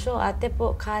ชั่นโชว์อาเตปอ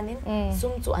คานินซุ่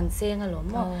มจูอันเซงอะหรอ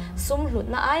มั่วซุ่มหลุด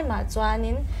น่ะไอมาจวน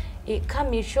นินข้า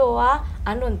มีโชว์อ่ะ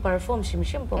อันนู้นเพอร์ฟอร์ม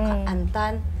ชิมปอค่ะอันตั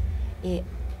นเ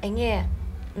อ็งเงี้ย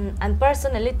อัน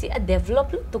personality อ่ะ develop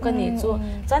ตุกันนี่จู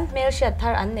จวนเมลเชียทา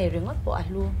ร์อันในเรื่องปออัล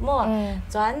ลูมั่ว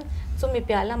จวนจูมีเ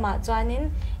ปียละมาจวนนิน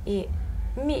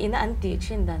มีอินอันตี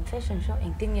ชินดันแฟชั่นโชว์เอ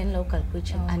งติงยัน local ผู้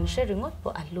ชินอันเชริงอปอ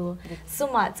อัลลูส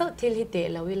มาเจ้าทิลฮิเต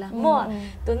ลาวิลามั่ว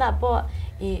ตัวน่ะปอ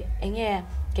เองเงี้ย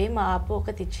เกี่ยมาปอก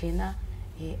ติชินะ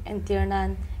เอ็นเทียนัน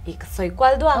สวยกว่า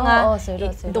ด้วยงา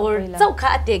โดนเจ้าข้า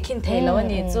เตะขินเทลวัน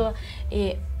นี้จู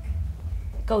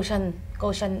กอ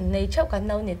ชันในเช้ากันเ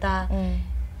อาเนี่ยตา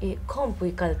ข้อมปุ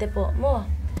ยกัลเตปอมั่ว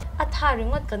อัฐาริ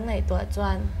งอดกันในตัวจว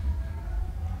น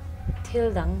ทิล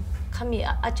ดังข้ามี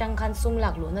อาจังคันซุ่มหลั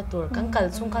กหลวงตัวกันกัล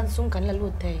ซุ่มคันซุ่มกันละลุ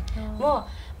ดเทมั่ว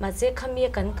มาเจข้ามี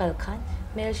กันกัลคัน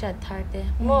mail shot thar te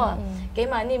mo ke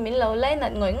ma ni min lo lai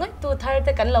nat ngoi tu thar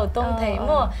te kan lo tong thei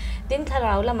mo tin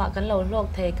tharau lama kan lo lok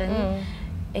thei kan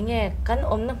enge kan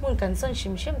omna mun kan son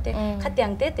shim te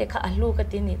khatyang te kha alu ka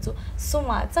tin ni chu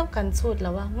suma chau kan chut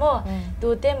lawa mo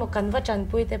tu te mo kan va chan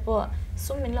pui te po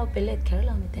sumin lo pelet kher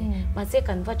lo ni te ma se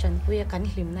kan va chan pui kan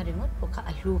hlim na ringot po kha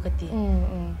alu ka ti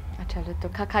acha tu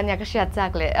kha kha nya ka sha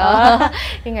chak le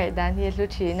ingai dan hi lu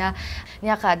thi na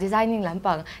nya ka designing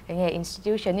lampang enge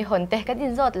institution ni hon te kan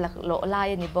in zot lak lo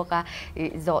lai ni boka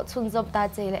zo chun job ta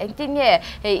che le eng tin nge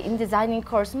in designing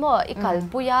course mo ikal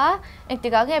puya eng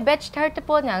tiga nge batch third te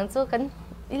po nyang chu kan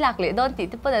ilak le don ti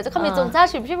te po na chu khami chung cha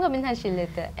shim shim ka min han shil le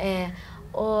te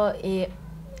o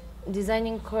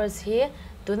designing course hi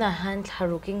tuna han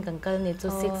tharuking kankal ni chu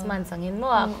 6 months angin mo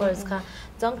a course kha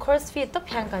jong course fee to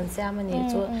phang kan sia mani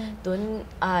chu tun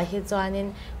hi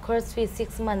chuanin course fee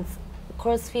 6 months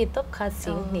course fee to kha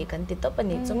sing ni kan ti to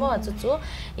pani chu mo chu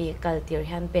culture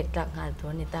han pek tak ngal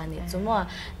to ni ta ni chu mo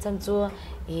cham chu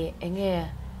enge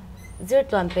zir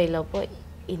twan pe lo po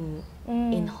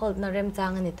in hold na rem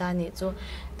chang ani ta ni chu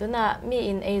tuna mi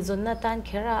in a zon na tan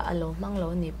khera alo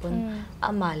manglo ni pun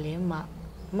ama le ma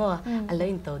mo alo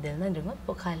in to del na ringot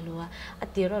po khalua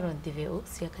atiro ron ti ve uk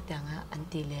sia khatanga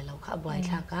anti le lo kha boy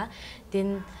thla ka tin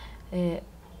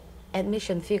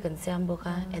admission fee kan siam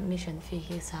boka admission fee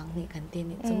hi sang ni kan ti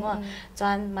ni chumo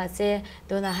chan ma se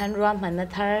tuna han ram man na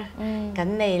thar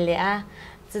kan nei le a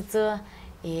chu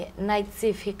night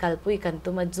shift hi kalpui kan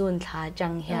tuma jun tha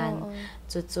chang hian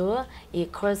chu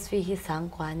course fee hi sang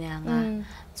kwa nya nga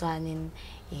chuanin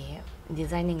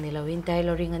designing ni lowin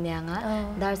tailoring ania nga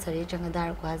dar sari changa dar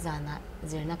kwa zana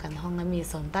zirna kan honga mi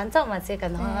son tan chaw ma se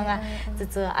kan honga nga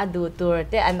chu adu tur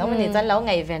te anomani chan lo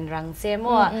ngai ven rang se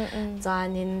mo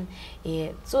chanin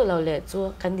chu lo le chu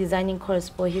kan designing course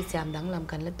po hi siam dang lam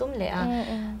kan la tum le a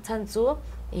chan chu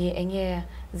enge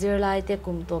zirlai te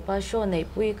kum to pa show nei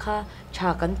pui kha cha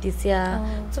kan ti sia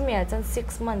chumia chan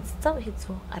 6 months chaw hi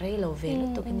chu arei lo ve lu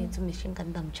to kini chu machine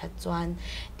kan dam chat chuan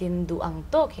tin du ang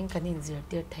to king kan in zir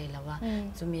tir thailawa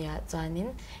chumia chanin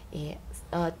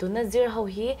tuna zir ho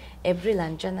hi april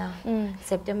an chana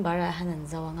september a hanan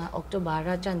zawanga october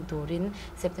a chan turin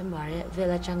september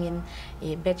vela changin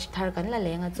batch thar kan la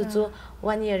lenga chu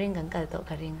 1 year ring kan kal to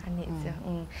karing ani chu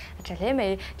acha le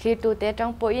me clear to te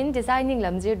tang point designing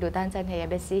lam zir du tan chan he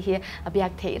ABBACY hi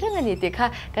abyak thei rang ani te kha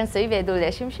kan soi ve du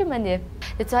le shim shim ani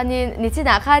te chani ni chi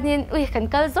na kha nin ui kan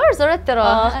kal zor tro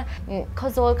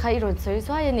khozol khai ron soi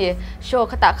soi ani show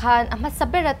khata khan ama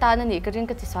sabera ta na ni karin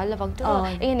ka chi swal lawang tu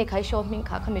eng ni khai show ming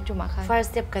kha khami tu ma kha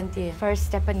first step kan ti first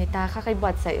step ani ta kha khai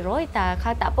bot sai roi ta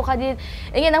kha ta po kha din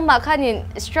eng nang ma kha nin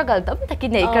struggle tam ta ki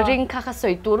nei karing kha kha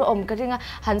soi tur om karinga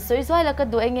han soi soi la ka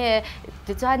du eng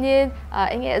te chani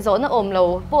eng zo na om lo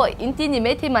po inti ni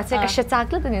me thi ma se ka sha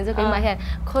chak la ni zo kai ma he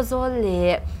khozol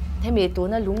le themi tu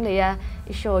na lunglei a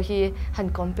show hi han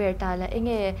compare ta la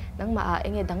enge nangma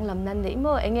enge danglam nan nei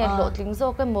mo enge lo tling zo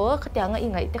ka mo khatyanga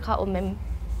ingai te kha omem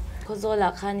khozola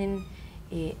khanin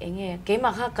enge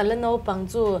keima kha kalano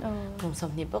pangchu kum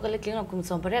som ni pokale kling kum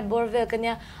som pare borvel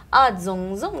kanya a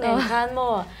zong nen khan mo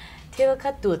thil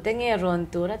kha tu tenge ron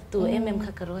tu ra tu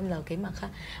kha karon lo keima kha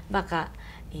baka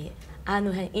anu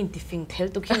han intifing thel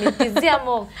tu khini ti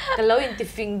ziamo kalo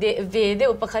intifing de ve de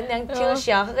upakhan yang thil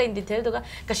sha kha inti thel tu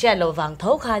ka sha lo wang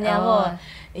tho kha nya mo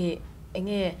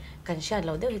enge kan sha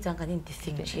lo de hi chang kan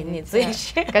intifing chin ni zui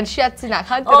kan sha china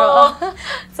khan tro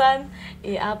san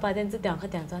a pa den chu tyang kha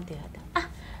tyang chang ti ha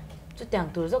chu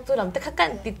tyang tur jok chu lam ta kha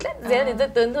kan ti tlet zel ni tu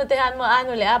tun thu te han mo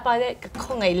anu le a pa de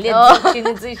khongai le chin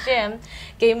ni zui shem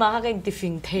ke ma kha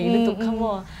intifing thei tu kha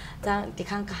mo chang ti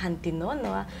khang ka han tin no no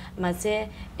ma se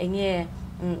enge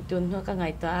tun ho ka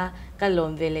ngai ta ka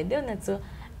lom vele de na chu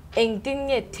eng tin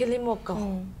nge thilimo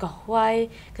ka hwai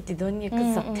ka ti don nge ka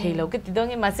sak thailo ka ti don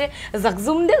nge ma se zak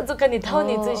zum de chu ka ni thau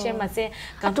ni chu she ma se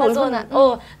ka thol zon o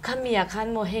khamia khan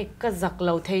mo he ka zak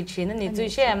lo thei chin ni chu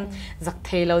she zak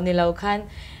thailo ni lo khan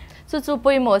chu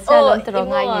poi mo sa lon tro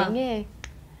ngai nge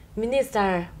minister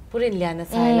purin lian na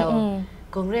sai lo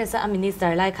congress a minister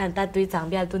lai khan ta tui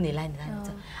changbial tu ni lai ni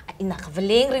ina ka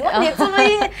veleng ring ni chu mai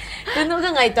tu no ga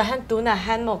ngai ta han tu na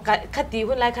han mo khati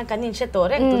hun lai khan kanin she to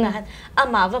reng tu na han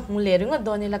ama wa mu le ring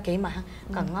do ni la ke ma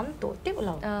ka ngam to ti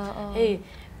lo he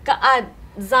ka a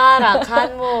zara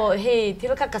khan mo he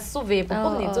thil ka su ve pa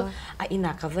pom ni chu a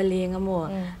ina ka veleng mo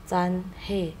chan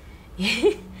he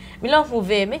mi lo mu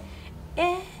ve me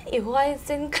I hwai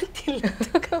sen ka til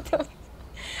ka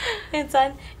chan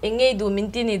engei du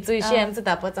minti ni chui shem chu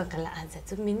ta pa chang kala an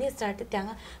chu minister te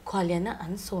tyanga khwaliana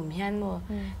an som hian mo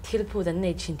thil phu dan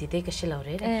nei chin ti te ka shilo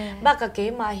re ba ka ke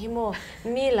ma hi mo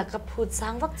mi la ka phu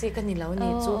sang wak chi ka ni lo ni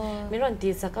chu mi ron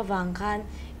ti sa ka wang khan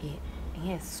เ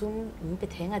งี้ยซุ่มมันไป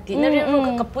แทงตีนั่นเรื่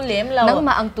องกับปุเลมเรานั่ง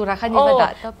มาอังตุระคันนี้มาดั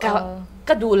ด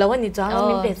ก็ดูแล้ววันนี้จ้าง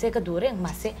มันเป็นเสก็ดูเรื่องม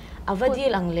าเสเอาวันที่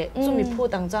หลังเละจุมีพูด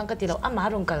ต่างจ้างก็ตีเราอามา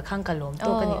รงกัลข้างกัลลมตั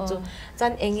วกันนี่จูจั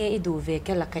นเองอีดูเว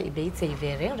ก็ละกันอีเบย์เจเว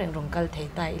เรื่องรงกัลไทย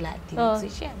ตายละทีนี้สิ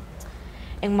เช่น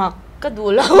เองมักก็ดู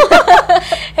แล้ว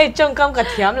ให้จงกำกับ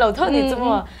เทียมเราเท่านี้จ้ะ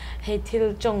ให้ที่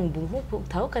จงบุ้งหูผูก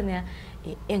เท่ากันเนี่ย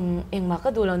เองมาก็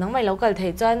ดูเรานังไม่เราก็ไท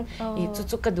ยจัน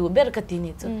จุกก็ดูเบอร์ก็ตี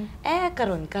นี่จูกระ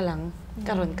รอนกะลังก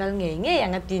ระรอนกะเงี้ยอย่า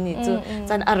งตีนี่จู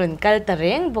จันอรอนกะตะเ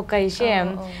ร่งบกไอเช่ม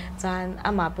จันอ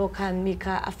ามาพวกคันมี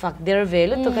ค่าฝักเดร์เว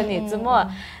ลตัวกันนี่จูมั่ว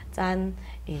จัน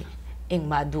เอง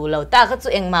มาดูเราตาก็จู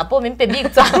เองมาพวกมันเป็นบิ๊ก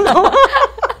จัง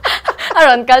อร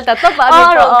อนกะแต่ต๊บอรอน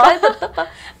กะต๊บ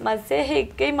มาเซ่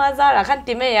เกมาซาระคัน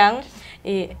ติเมยัง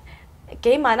เก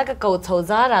มานักเก่าเฉา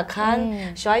ซาระคัน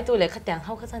ช่วยตัวเล็กขัดแต่งเข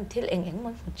าก็สันทิลเองมั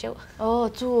นเจ้าโอ้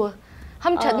จูห้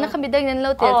ามฉันนะคำบิดเงินเร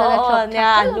าเตี๋ยจะได้ครับเนี่ย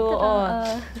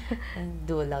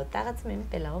ดูเราตาก็จะไม่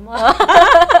เป็นแล้วมั้ง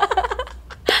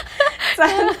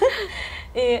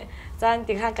จาน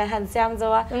ติดข้างกันหันเสียมจะ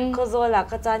ว่าเขาโซล่ะ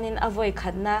ก็จานินอภัย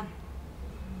ขันนะ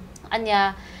อันเนี้ย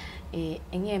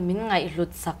เงี้ยมินไงหลุ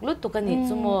ดสักหลุดตัวกันนี่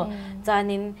จูโมจา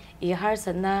นินฮาร์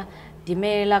สันนะดิเม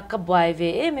ล่ะก็บอยเว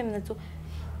มันนะจู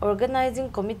organizing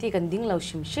committee กันดิ้งเรา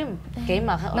ชิมเกม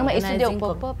าค่ะ organizing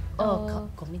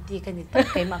committee กันนี่ตั้ง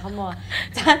เกมาค่ะมัว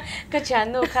จันก็ฉัน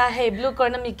ดูค่ะให้ blue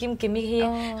corner มีกิมมีเฮีย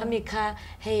ค่ะมีค่ะ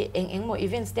ให้เอ็งโม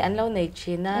events ที่อันเราใน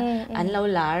ชีนะอันเรา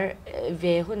ลาเว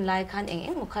หุ่นไล่คันเอ็ง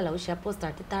โมค่ะเราเชียร์โปสเตอ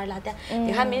ร์ที่ตาลาแต่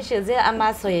ที่ค่ะมีเชื่อเจ้าอามา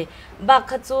สวยบัก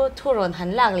ขจูทุรนหัน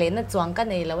หลังเลยนะจวงกัน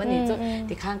ในแล้ววันนี้จู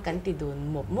ที่ข้างกันติดู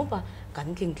มุบกัน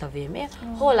กินกลาเวม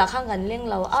โหละข้างกันเลี้ยง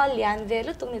เราเลียนเว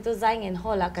ลุตรงนี้ตัวใจเงินโห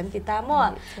ละกันติดตามว่า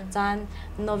จาน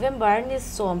โนเวมเบอร์นี่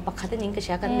ส่วนปักขัดนิ่งก็เ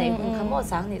ชียกันในหุ่นขโมย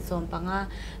สังนี่ส่วนปัง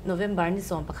โนเวมเบอร์นี่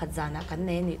ส่วนปักขัดจานะกันใ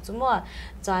นนี่จุ่มว่า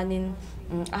จานิน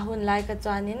หุ่นไล่ก็จ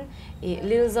านิน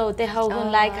ลิวโซเตะเขาหุ่น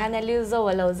ไล่คันลิวโซ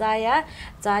เราใจ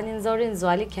จานินจอรินจ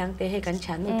วลิแข็งเตะให้กัน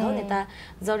ฉันนี่เท่านี้ตา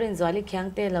จอรินจวลิแข็ง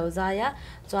เตะเราใจ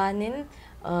จานิน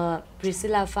พริซิ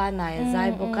ลาฟานายใจ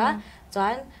บุกจา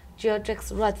นGeotrex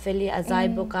Rod Valley azai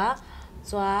boka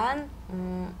chuan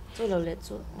chu lo le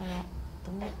chu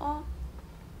tong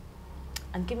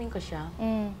an kimin ka sha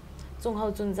chung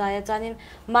ho chun zaya chanin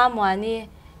ma mwani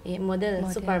model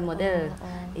super model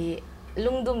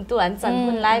lungdum tu an chan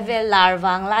hun lai vel lar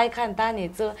wang lai khan ta ni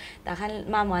chu ta khan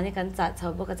ma mwani kan cha chho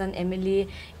boka chan Emily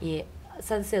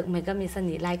สันเสือกมันก็มีส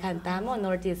นิไลคันตามอน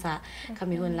อร์ติสาเขา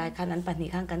มีหุ่นไลคันนั้นปัจจุ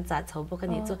บันกันจัดชาวพวก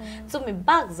นี้จุมี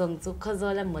บักจงจุเขาจะ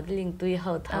เล่นโมเดลลิ่งตุยเข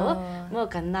าเท่าเมื่อ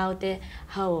กันน่าเตะ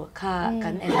เขาค่ะกั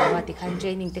นเอ็นว่าที่กันเทร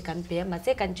นนิ่งที่กันเปียมาเ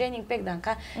จ้กันเทรนนิ่งเป็กดัง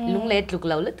ค่ะลุงเล็ดลุกเ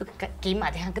หล่าเลยตุกกี่มา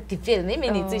ที่หันก็ติดเฟลนี่มี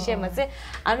นิจุเช่มาเจ้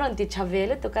อันนั้นติดชาเว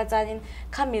ลตุกจานิน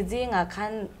ข้ามีจริงอ่ะคั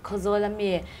นเขาจะเล่น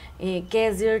มีเก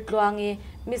จิร์ตลวง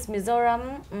มิสมิโซรัม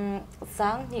สั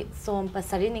งนิสมภา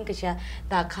ษาลินิงก็เชีย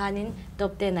ตาขานินต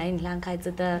บเตนายร่างกายจ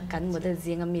ะกันโมเดลจ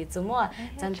ริงมีจุมัว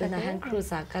จันทนาฮันครู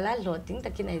สากลาโหลดติ้งตะ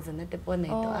กินไอซ์นั่นเตปนใน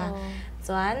ตัว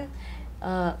ส่วน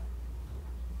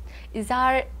อิจา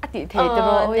ร์อติเทตโร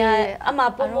เนี่ยอามา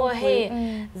ปุ่มให้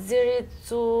จิริ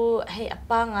จูให้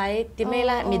ปังไงที่ไม่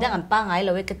ละมีดังอันปังไงเร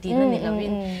าเวกตีนั่นนี่เราวิ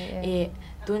น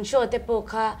ตุนโชเตปโ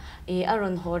ค่ะอารอ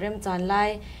นโฮเรมจันไล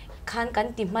คันกัน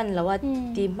ติมันแล้วว่า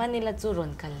ติมันนี่ละจูร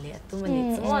นกันเลยตัวมันนี่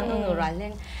สมมตินู่นรันเล่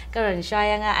นก็รันชา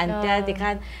ยงอันเดียที่คั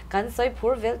นกันสอยพู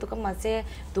ดเวลตุกมาเซ่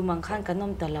ตัวมังคันกันน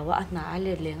มแต่ละว่าอันน่าอะไร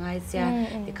เลี้ยงไอ้เสีย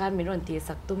ที่คันมีรนตี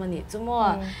สักตัวมันนี่สมม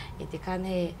ติที่คันใ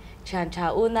ห้ชานชา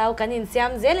อุนเอากันอินเสีย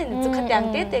มเจลินจุขัดยัง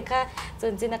เตะค่ะจ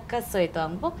นจินักก็สวยตัว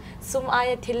บุกซุมอาย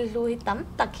ทิลลุยตั้ม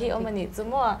ตักขี้อมันนี่สม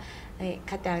มติ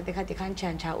ขัดยังเตะค่ะที่คันชา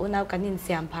นชาอุนเอากันอินเ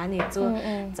สียมพานี่จู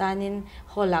จานิน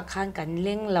โหลักคันกันเ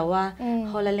ลี้ยงแล้วว่าโ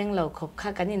หละเลี้ยงเราขบค่ะ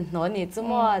กันอินหนอนี่สม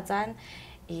มติจาน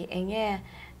เองเนี่ย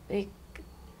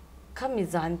ข้ามี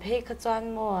จานเพย์ข้าจาน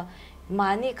มัวมา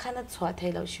นี่ข้านัดสวดให้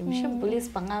เราชิมpolice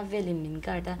ปังอาเวลิมินก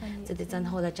าร์ดจะได้จันโ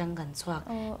หละจังกันสวด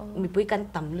มีปุ้ยกัน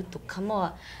ต่ำลุตุกขโม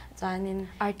จานิน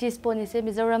artist ปนิเซ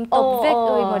มิโซรัมตบเวกโ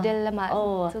ดยโมเดลละมา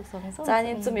จา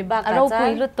นินจะมีบักกันจา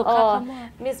น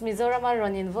มิสมิโซรัมารอ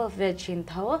นอินวอลฟ์เวชินเ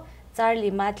ท่าจาร์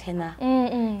ลีมาเทนะ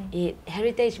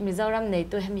heritage มิโซรัมใน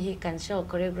ตัวเฮมิฮิกันโชว์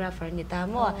choreographer นี่ตาม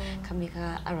ว่าเขามีค่ะ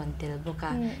อารอนเทลบุก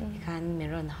ะคันมี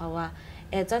รอนฮาวา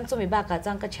จันจุมีบาก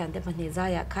จังก็ฉันเต็มนิจา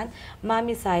ยาคันมา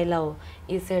มีสายเรา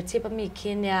เสิร์ชปมี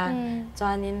คินยาจา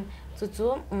นิน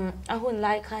จู่ๆหุ่นไ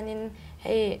ล่คันินใ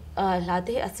ห้ลา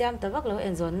ที่อาเซียมตะวักเราเอ็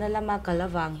นโซนนั่นละมากะละ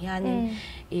วังฮานิน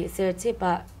เสิร์ชป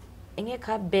ะเอง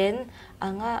ค่ะเบนอ่า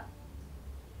งะ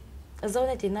โซ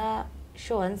นที่น่าโช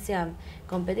ว์อันเซียม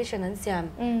competition อันเซียม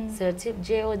เสิร์ช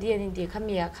JOD อันนี้ที่ขา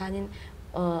มีอาคันิน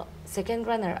second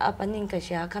runner up อันนี้ก็เ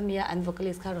ชียร์คำนี้อัน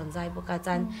vocalist เขาร้องใจบุกอาจ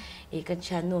ารย์อีกันเ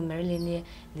ชียร์นูเมริลิน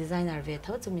designer เวทเข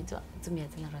าจะมีจ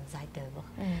ะร้องใจเต๋อบุก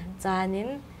จานิน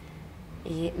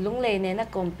ลุงเลยเนี่ยนะ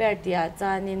compare ที่อาจ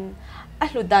ารย์นิน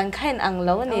ลุดันข้าอังแ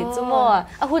ล้วนี่จุ่ม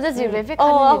หุ่นจะจีเวฟ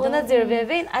หุ่นจะจีเว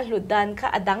ฟลุดันข้า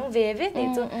ดังเวฟนี่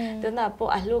จุ่มตัวน่ะพ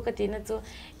อลูกก็ที่นั่นจุ่ม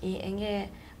เอง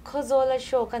เขาโซลโช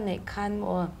ว์กันในคันมั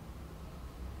ว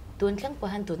ตัวนี้พอ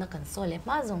หันตัวนักกันโซเลม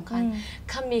าส่งคัน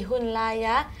ข้ามีหุ่นลาย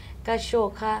ะก็โช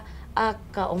ว์ค่ะ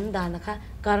ก็อมดานะคะ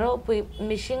ก็เราปุย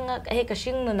มิชิงก็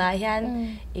ชิงนู่นนะยัน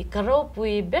ก็เราปุ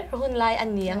ยเบรหุ่นลายอัน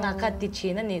นี้งาก็ติดเชี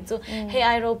ยนนี่จุไอ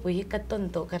เราปุยก็ต้น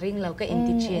โตก็ริงเราก็อิน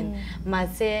ติดเชียนมา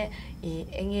เซ่เ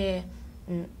อง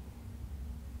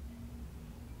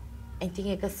จริง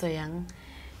ก็สวยง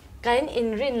กันอิน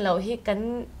รินเราฮีกัน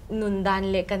นุนดาน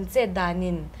เล็กกันเจดา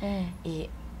นินเ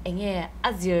องอา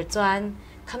เจียจวน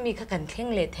ข้ามีข้ากันเข่ง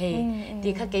เละเทดี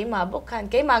ข้าเกี่ยมาบุกขัน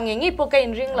เกี่ยมาเงี้ยพวกเกี่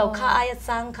ยริงเราข้าอาย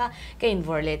สังข้าเกี่ยว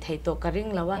อร์เละเทตัวกระริง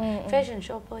เราว่าแฟชั่นโช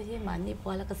ว์พอที่มันนี่พอ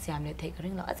แล้วก็เสียมเละเทกระริ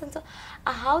งเราอาจารย์จะ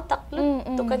หาวตักลุ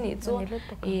ตัวกันนี่จู่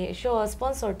โชว์สปอ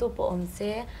นเซอร์ตัวปอมเ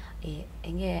ซ่เอ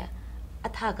ง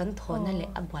ถ้ากันทนนั่นแหละ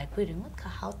บ่อยพูดถึงว่าข้า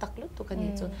หาวตักลุตัวกัน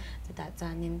นี่จู่จะแต่จา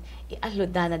นินลุ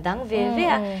ดานาดังเวเวี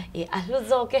ยลุดโ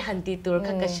จเกหันตีตัว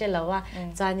ข้าก็เชื่อแล้วว่า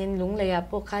จานินลุงเลย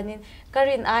พวกข้านินก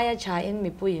รินอายชาอินมี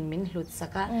ปุยมินหลุดสั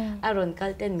กอารอนกั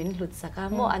ลเตนมินหลุดสัก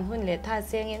โมอันหุ่นเละท่าเ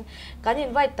สียงอินกันอิน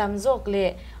ไว้ตามโจกเล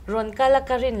ะรอนกัล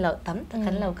กรินเราตามตะกั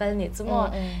นเรากัลนี่จู่โม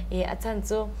อาจารย์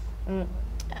จู่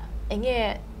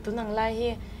ตัวนังไล่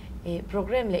โปรแก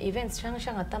รมเลยอีเวนต์ช่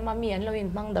างๆแต่มามีอันเราอิน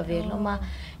มังดาเวลมา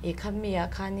คำมีอา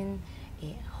คานิน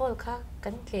ฮอลค่ะกั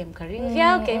นเกมกระริ่งเย้า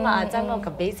เกมมาอาจารย์เรา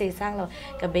กับเบสเซซังเรา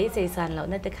กับเบสเซซันเรา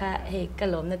นั่นแต่ค่ะกระ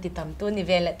ลมนั่นติดตามตัวนิเ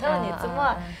วลเท่านี้จู่โม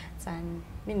จาน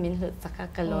มินหลุดสัก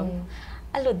กะล้ม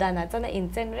ลุดดานะเจ้าหน้าอิน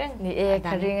เจนเร่งนี่ค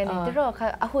าริงอันนี้ที่เราค่ะ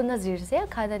หุ่นน่ะจีเสีย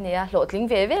ค่ะเนี่ยโหลดลิง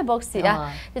เว่บ็อกซี่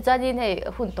ที่จะนี่ให้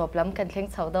หุ่นตบล้ำกันเข่ง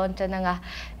เสาดอนจะนั่ง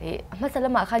มาสละ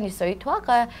มาค่ะนี่สวยทั่ว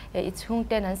ก็อีช่วงเ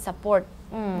ต้นนั้น support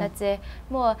นะเจ้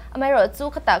มัวไม่รู้จู่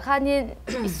ขตาค่ะนี่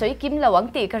สวยกิมละหวัง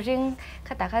ตีคาริงข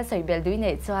ตาค่ะสวยเบลด้วยเ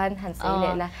นี่ยจวนหันสวยเล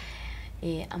ยละ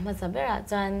มาสับเบรา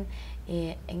จัน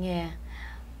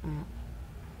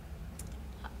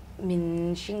มิน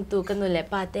ชิงตูกันนู่นแหละ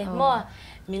ป้าเต้มัว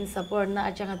มินซัพพอร์ตนะอ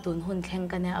าจารย์ตุนหุ่นแข่ง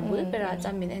กันเนี่ยบุลเปราจา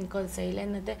มินเอ็นคอลเซเลน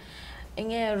นะเต้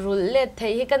รูลเล็ดเท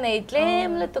ย์กันในเล่ม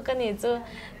แล้วตัวกันนี่จู่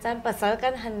จานภาษากั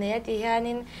นหันเนี่ยที่ฮา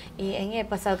นิน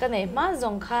ภาษากันในมาจ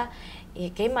งค่ะ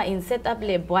เกี่ยมาอินเซตอัพเ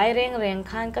ลยบอยเร่ง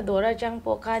ขันก็ดูระจังพ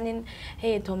วกขานิน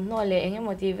ทมโนเลยโม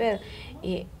ทีเวล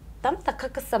ตั้มตะคั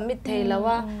กสมิธเทแล้ว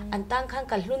ว่าอันตั้งขัน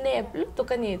กันลุเนบลุตัว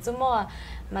กันนี่จู่มัว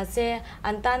มาเซ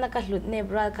อันตานักหลุดเน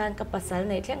บราคันกับภาษา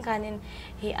ในเที่ยงคันนิน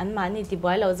อันมานี่ที่บ่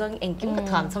อยเราจงกิมก็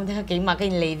ถามสมที่เขาเกี่ยมากั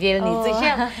นเลยเวลนี่จู่เชี่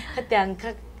ยขัดยัง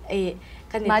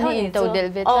คันนี้เท่านี้จู่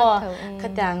ขั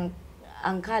ดยัง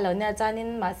อังคารเราเนี่ยจานิน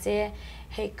มาเซ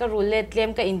ก็รู้เล็ดเลี้ยม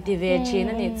กับอินทิเวชี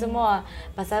นั่นนี่จู่มัว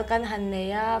ภาษากันหันเนี่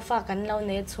ยฝากกันเราเ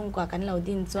นี่ยชุ่มกว่ากันเรา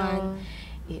ดินจว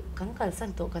นกันสั่น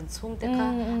ตัวกันชุ่มแต่ค่ะ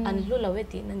อันรู้เราเว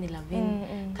ทีนั่นนี่ละวิน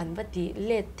กันวัดดีเ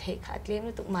ล็ดเทขาดเลี้ยม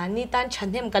ตุกมานี่ตันฉัน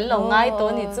เห็นกันเราง่ายตัว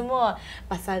นี่จู่มัว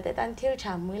ภาษาแต่ตันเที่ยวช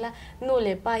ามือละนู่เล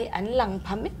ยไปอันหลัง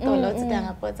พัมมิตัวเราจะแต่ง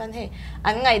เปิดจันให้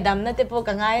อันไงดำนั่นแต่พวก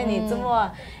กันง่ายนี่จู่มัว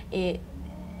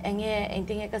จ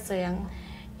ริงก็เสียง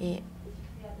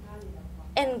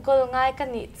ก็ง่ายกัน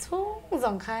นี่ชุ่มส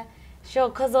องค่ะโช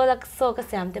ว์ข้าโจลักโซก็เ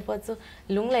สียมแต่พอจู่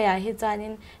ลุงเลยฮิจานิ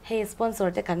นให้สปอนเซอ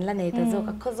ร์แต่กันละเนี่ยแต่จู่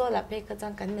ก็ข้าโจลับไปก็จั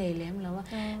งกันเนี่ยเลยมั้งแล้วว่า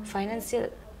financial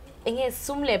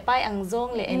ซุ่มเลยไปอังจง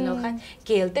เลยเราคันเ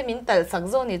กลเตมินตัดสัก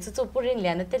จงนี่จู่ๆพูดเรื่องเล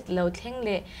ยนะแต่เราเท่งเล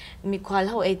ยมีความเ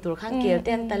ราตัวคันเกลเ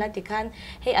ต้นแต่ละที่คัน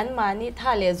ให้อันมานี่ถ้า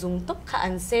เลยจุงตบข้าอั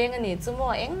นเซงอันนี้จู่มั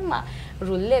วมา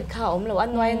รุนเล็ดข้าเราอั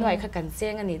นน้อยข้ากันเซ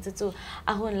งอันนี้จู่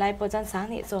ๆหุ่นไล่ปจันสัง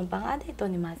นี่ส่วนปังอันที่ตัว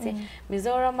นี้มาเซมิโซ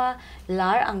รามาลา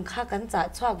ร์อังข้ากันจะ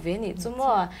ชอบเวนี่จู่มั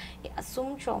วซุ่ม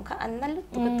ชงข้าอันนั้นลุก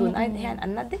ตุกตุนไอเดียอั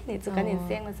นนั้นเด็กนี่จู่กันเซ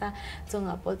งนะซะจง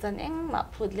ปจันมา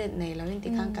พูดเล่นในเราเล่น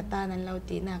ที่ข้างกตานั้นเรา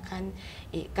ตีนัก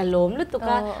กะลมลุตุก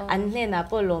ะอันเนี่ยนะ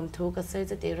พอลมทุกก็เสย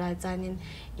จะติรายจานิน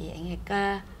ก็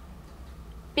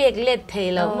เปียกเล็ดเท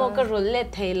แล้วโมก็รุนเล็ด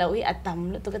เทแล้วอัตต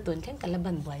ำลุตุกะตุนแข่งกันละ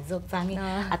บันบ่อยจกจัง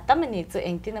อัตตำมันนี่ตัวเอ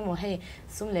งที่นั่นโมให้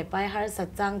ซุ่มเลยไปหาสัจ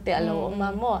จังแต่เราออกมา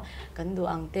โมกันดู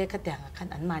อังเตะขัดแต่งขัน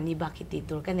อันมานี่บักติ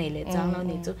ตัวกันในเลยจังเรา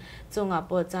นี่จง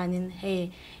ปอจานินให้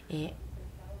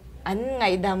อันไง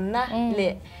ดำนะเล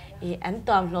ยอันต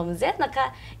อมลมเจ็ดนะคะ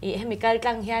ให้มีการกล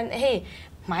างเฮียน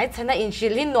หมายถึงอินชิ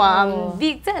ลินวามดี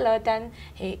เจแล้วแต่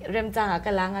เริ่มจังก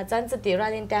ำลังอาจารย์สติรา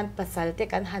ลินแต่ภาษาเต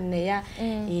กันหันเนี่ย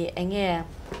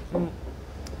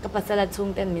ก็ภาษาชุ่ม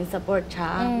แต่มินสปอร์ตช้า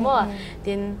มั่ว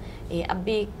ดินอับ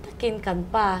บีกินกัน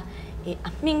ป่า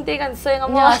มิงเตกันสวยงาม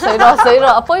สวยร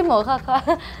อป่วยหมอค่ะ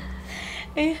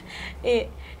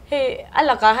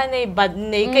ala ka ha nei bad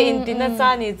nei ka intina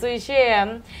sa ni chui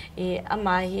shem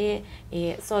ama hi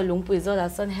so lungpui zo la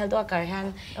son health worker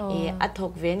han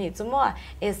athok ve ni chumo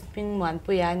esping man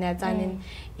puya na chanin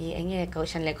enge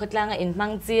kaushan le khotlang in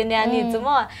mang chi ne ni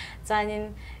chumo chanin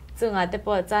chunga te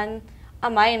po chan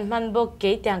ama in man bok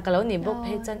ke tyang kalo ni bok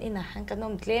phe chan in a han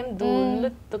kanom tlem dun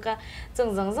lut tuka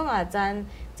chung zong zong a chan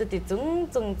chuti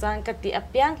chung chan ka ti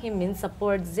apyang hi min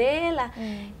support zela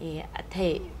a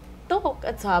thei tok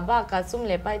a chaba ka sum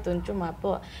le pai tun chuma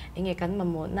po enge kan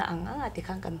mamo na anga ti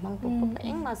khang kan mang pok pok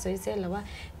eng ma soi se lawa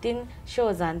tin show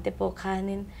zan te po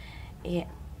khanin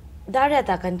darya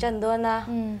ta kan chan do na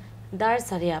dar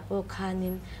saria po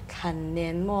khanin khan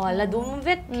nen mo la dum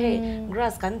vet ke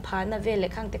grass kan phana ve le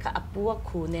khang te kha apua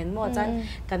khu nen mo chan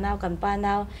kanaw kan pa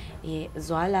naw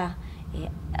zwala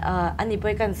ani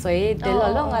poi kan soi te lo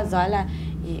longa zwala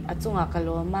achunga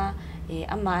kaloma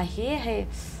ama he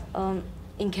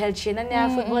in Kelchina nya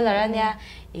footballer nya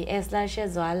esla she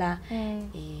zwala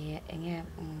enge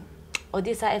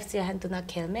Odisha FC han tuna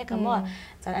khelme kamo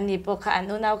chan ani po kha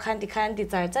anu naw khan ti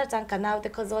char chang kanaw te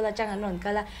kho zola chang anon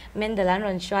kala mendela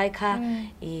ron shwai kha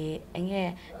enge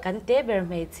kan te ber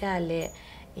me cha le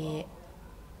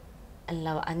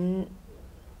allaw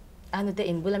anu te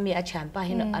inbulami a chan pa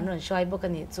hin anon shwai bo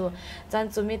kani chu chan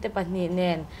chumi te pani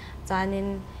nen chanin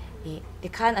ti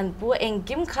khan an pu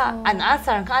engkim kha an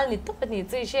asar khal ni to pani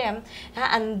chui shem ha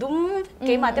an dum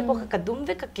ke ma te po ka dum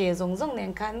ve ka ke zong zong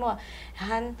nen khan mo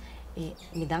han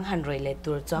midang han roi le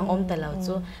tur chang om talaw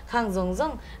chu khang zong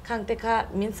zong khang te kha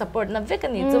min support na ve ka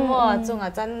ni chu mo chunga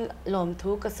chan lom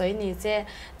thu ka soi ni che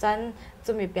chan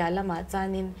chumi pyala ma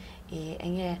chanin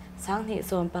enge sang ni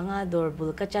som panga dor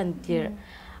bul ka chan tir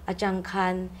achang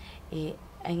khan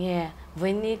enge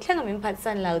when thlanga min phat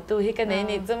san lau tu hi ka nei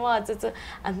ni chumo chu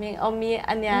aming omi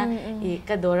anya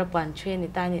ka dora pan thwe ni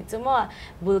ta ni chumo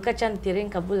bul ka chan tiring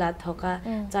ka bula thoka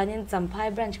chanin champhai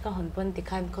branch ka honpon ti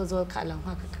khan khozol kha lang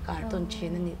ha ka karton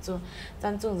chin ni chu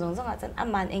chan chung zong zong a chan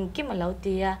aman engki ma lau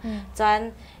ti ya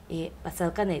chan pasal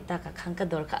ka nei ta ka khang ka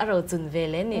dor ka aro chun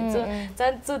vele ni chu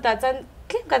chan chu ta chan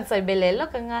klip kan soi bele lo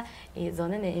ka nga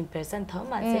zone ne in person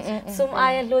thoma che sum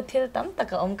ai lu thil tam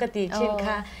taka om ka ti chin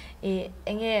kha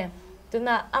enge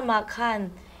tuna ama khan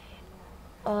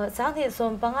sang thi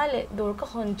som pangale dur ka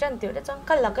hon chan tir da chang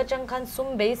kala ka chang khan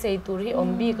sum be sei tur hi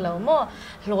om bik lo mo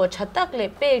lo chatak le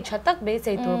pe chatak be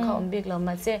sei tur kha om bik lo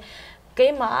ma se ke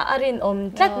ma arin om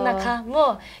tlat na kha mo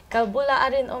kabula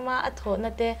arin oma atho na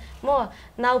te mo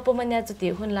naw pomanya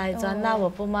chuti hun lai cha naw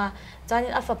poma chan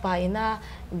afa pa ina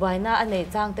baina ane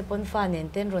chang te pon fa nen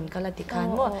ten ron kala ti khan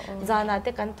mo zana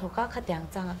te kan thoka khatyang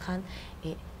chang khan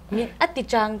min ati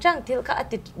chang thil ka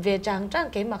ati ve chang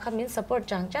ke ma kha min support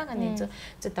chang ani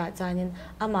chu ta chanin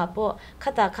ama po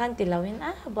khata khan ti lawin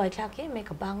boy thla ke me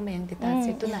ka bang meng ti ta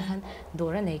se tu na han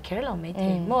dora nei kher lo me the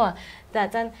mo ta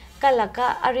chan kala ka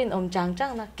arin om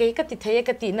chang na ke ka ti theye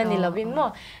ka ti na ni lawin mo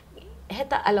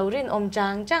heta alorin om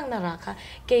chang na ra kha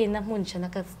ke na mun chana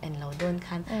ka en lo don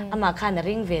khan ama khan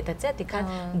ring ve ta che ti khan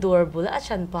dor bul a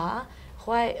chan pa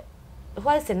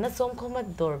hwai sen na som khoma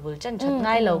dor bul chan chat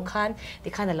ngai lo khan ti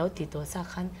khan lo ti to sa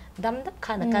khan dam dap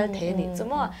khan kal the ni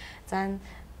chumo chan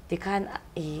ti khan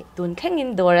tun khengin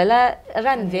dor la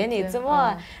ran ve ni chumo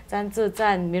chan chu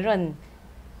chan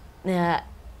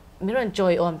miron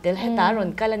joy om tel heta ron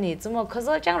kalani chumo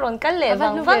khozo chang ron kal le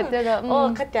wang o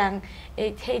khatyang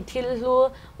thei thil lu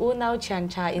u nau chan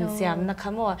cha in siam na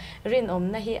khamo rin om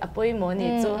na hi apoi mo ni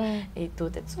chu tu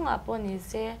te chunga po ni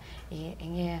se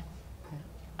enge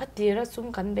atira sum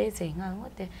kan be se nga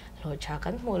ngote lo cha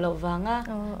kan mu lo wanga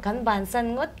kan ban san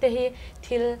ngot te hi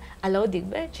thil alo dik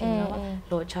ber chin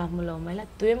lo cha mu lo mai la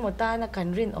tuye mota na kan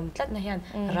rin om tlat na hian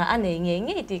ra ane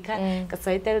nge ti kha ka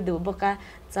sai tel du boka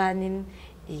chanin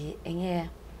enge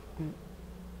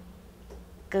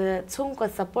ka chung ko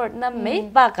support na mei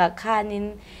ba ka khanin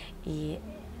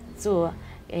chu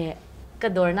ka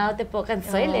dor naw te po kan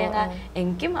sai lenga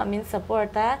engkim amin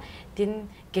support ta tin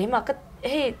ke ma ka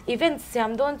hey event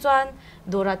siam don chuan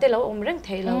dora te lo omreng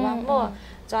thei lo wang mo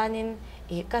chuanin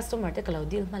customer te kalo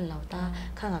deal man lo ta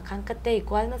khanga khan ka te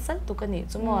kwal na san tu ka ni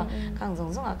chumo khang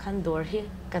zong zong a khan dor hi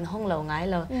kan hong lo ngai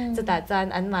lo chuta chan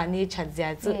an ma ni chat zia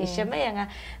chu ishe mai anga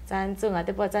chan chunga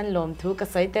te po chan lom thu ka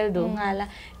sai tel du nga la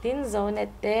tin Zonet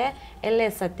te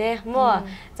Alexa te mo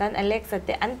chan Alexa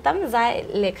te an tam zai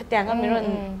le khatyang a miron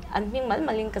an ming mal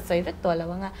maling ka sai vek to lo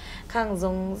wanga khang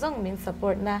zong zong min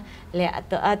support na le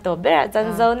ato ber chan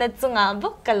Zonet chunga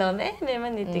bok kalom me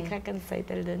man ni ti kha kan sai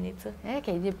tel du ni chu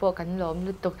ke di po kan lom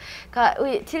lutuk ka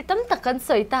ui thil tam tak kan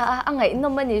soi ta angai no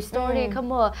mani story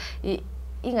khamo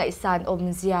อิงไงสานอม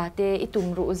เสียเตอิตุง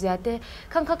รู้เสียเต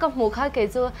ข้างกับหมูข้าเก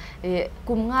จู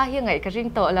กุมง่ายยังไงกระริง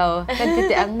โตเรากันติ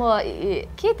ดอังมัว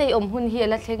คิดแต่อมหุ่นเฮีย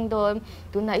ละเชิงโดน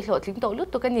ตุนไหนโหลดทิ้งโตลุด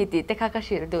ตัวกันนี่ติแต่ข้ากระ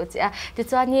ชิรดูจ้ะจุด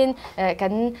ส่วนนี้กั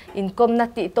นอินกลมนัด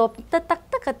ติโต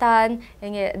ตักตานยั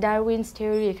งไง Darwin's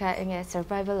theory ค่ะยังไง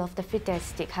survival of the fittest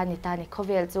ติค่ะนี่ตานี่เขาเ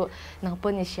วลจูนังป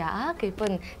นิชาคือป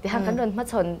นแต่หางกันโดนมา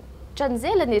ชนจนเจ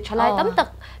ลนี่ชลายตั้มตัก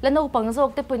แล้วนูปังโซก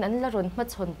แต่ปุ่นอันละรนมา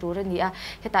ชนตัวนี่อ่ะ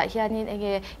เหตุที่อันนี้เอง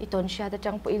อีตอนเช้าจะ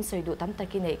จังปุ่นสวยดูตั้มตัก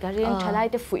กินเองก็เรียงชลาย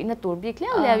แต่ฝุ่นน่ะตัวบิ๊กแล้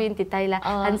ววินติดใจละ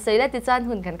อันสวยแล้วติดจาน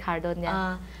หุ่นกันคาร์ดอนเนี่ย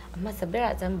มาสับเบอ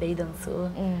ร์จันเบย์ดงสู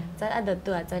จันอันดับ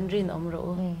ตัวจันรินอมรู้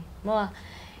มั่ว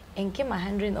เองก็มาหั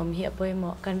นรินอมเหี่ยไป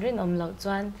มั่วกันรินอมเหล่าจ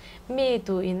วนมี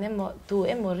ตัวอินเอมตัวเ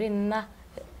อมรินนะ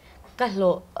ก็โล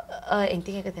เอง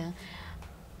ที่แค่กัน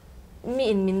มี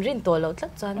อินมินรินตัวเราทั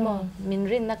กจวนมั่วมิน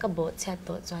รินนักกบฏแชร์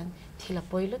ตัวจวนทีละ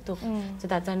ปอยลุตุกจะ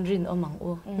ตัดจันรินอมัง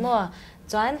อูมั่ว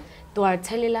จวนตัวเช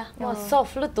ลิละมั่วซอ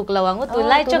ฟลุตุกระวังว่าตัว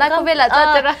ไล่จงกำ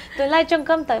ตัวไล่จง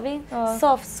กำแต่วิ่งซ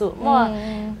อฟสุมั่ว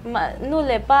นู่น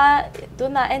เลยป้าตัว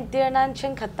น่าเอ็นเตียนั้นเช่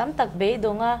นขัดตั้มตักเบย์ด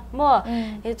งอ่ะมั่ว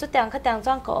จุดแต่งขัดแต่ง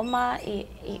จ้างก็มา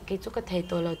กิจุกเท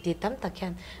ตัวเราตีตั้มตักแค่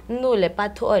นู่นเลยป้า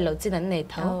ทุกอ้อยเราจีนั้นใน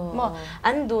เท้ามั่ว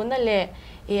อันดูนั่นแหละ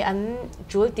อัน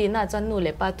จูตีน่าจันนู่นเล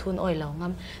ยป้าทุนอ้อยเราง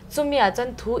ำจุ่มยาจัน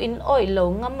ทูอินอ้อยเรา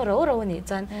งำเรานี่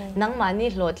จันนังมานี่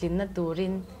โหลดลินน่ะตูริ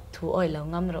นทูอ้อยเรา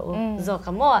งำเราจอก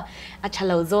มั่วอาชเ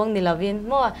ราจงนี่เราวิน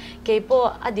มั่วเก็บป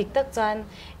อดิกตักจัน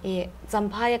จ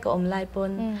ำพายก็อมไล่ป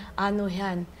นอานุ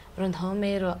ฮันรอนท้องเม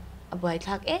รอบ่อย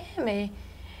ทักเม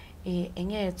เอ็ง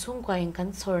ช่วงกว่าเองกัน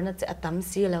สอนน่ะจะตั้ม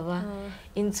ซีแล้วว่า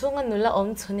อินช่วงนั้นเราอม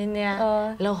ชุนิเนี่ย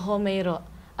เราหอเมร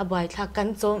อบ่อยทักกัน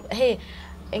จมเฮ้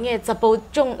เอ็งจะปู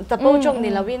จง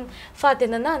นี่เราวินฟาเต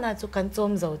นน่าจุกันจ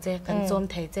มโจเจกันจม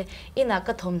เทเจอินัก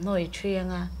ก็ทมหน่อยเชียง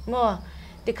อ่ะมั่ว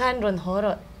ที่ขันรอนหอร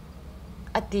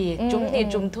อดีจุ่มนี่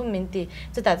จุ่มทุ่มมินตี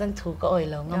จะแต่จันถูกก็อ้อย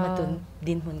เรางำมาตุน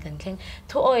ดินหุ่นกันแข่ง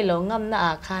ทุกอ้อยเรางำหน้าอ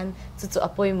าคารจุอ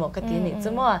ปอยหมอกตีนี่จะ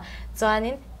มั่วจวน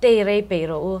นี้เตยเรย์ไป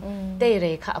รู้เตยเร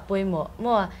ย์ค่ะอปอยหมอ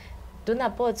มั่วตุน่า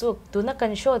ป้อจุกตุน่ากั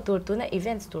นโชว์ตัวตุน่าอีเว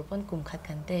นต์ตัวปนกลุ่มขัด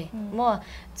กันเตยมั่ว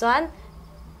จวน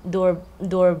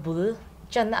ดอร์บุล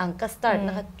จันอังก็สตาร์ทน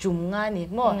ะคะจุ่มงานนี่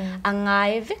มั่วอังไง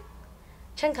วิ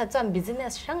ฉันขัดจวนบิสเน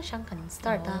สช่างกันสต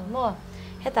าร์ทมั่ว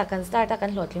ให้ตากันสตาร์ทกั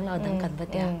นโหลดทิ้งเราดังกันปะ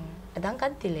เดียดังกั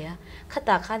นทีเลยขัดต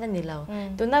าข้านั่นนี่เรา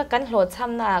ตัวน่ากันโหลดซ้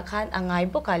ำหน้าข้านอังไง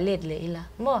พวกการเล็ดเลยละ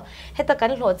มั่วให้ตากั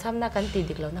นโหลดซ้ำหน้ากันตี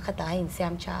ดิกเรานะขัดตาอินเสีย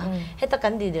มชาให้ตากั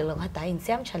นตีดิกเราขัดตาอินเ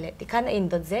สียมชาเล็ดที่ข้านอิน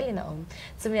ดอทเซลินะ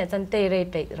สมัยจันเตยเรย์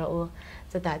ไปเรา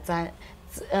จะตาจัน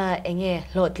เอง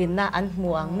โหลดลินน่าอันหม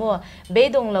วงมั่วเบย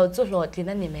ดงเราจุโหลดลิน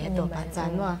นั่นนี่ไหมตัวปัจจั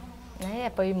นว่านี่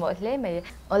ไปหมดเลยไหม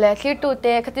โอเลคิดตัวเต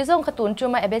ะคติส่งขตุนจู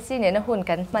มาเอเบซีเนี่ยนะหุ่น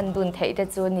กันมันดุนไทยแต่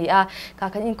จูนี่ข้า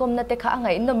คันอินคมนั่นเตะข้าไง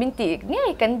อินโนมินติเนี่ย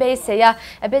กันเบสเสีย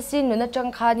เอเบซีนู่นจัง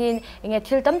ข้านี่ยัง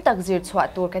ทิลตั้มตักจิตสวัส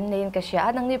ดิ์ตัวกันเนี่ยกันเสีย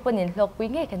นั่งนี่ปนินโลกวิ่ง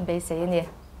ไงกันเบสเสียเนี่ย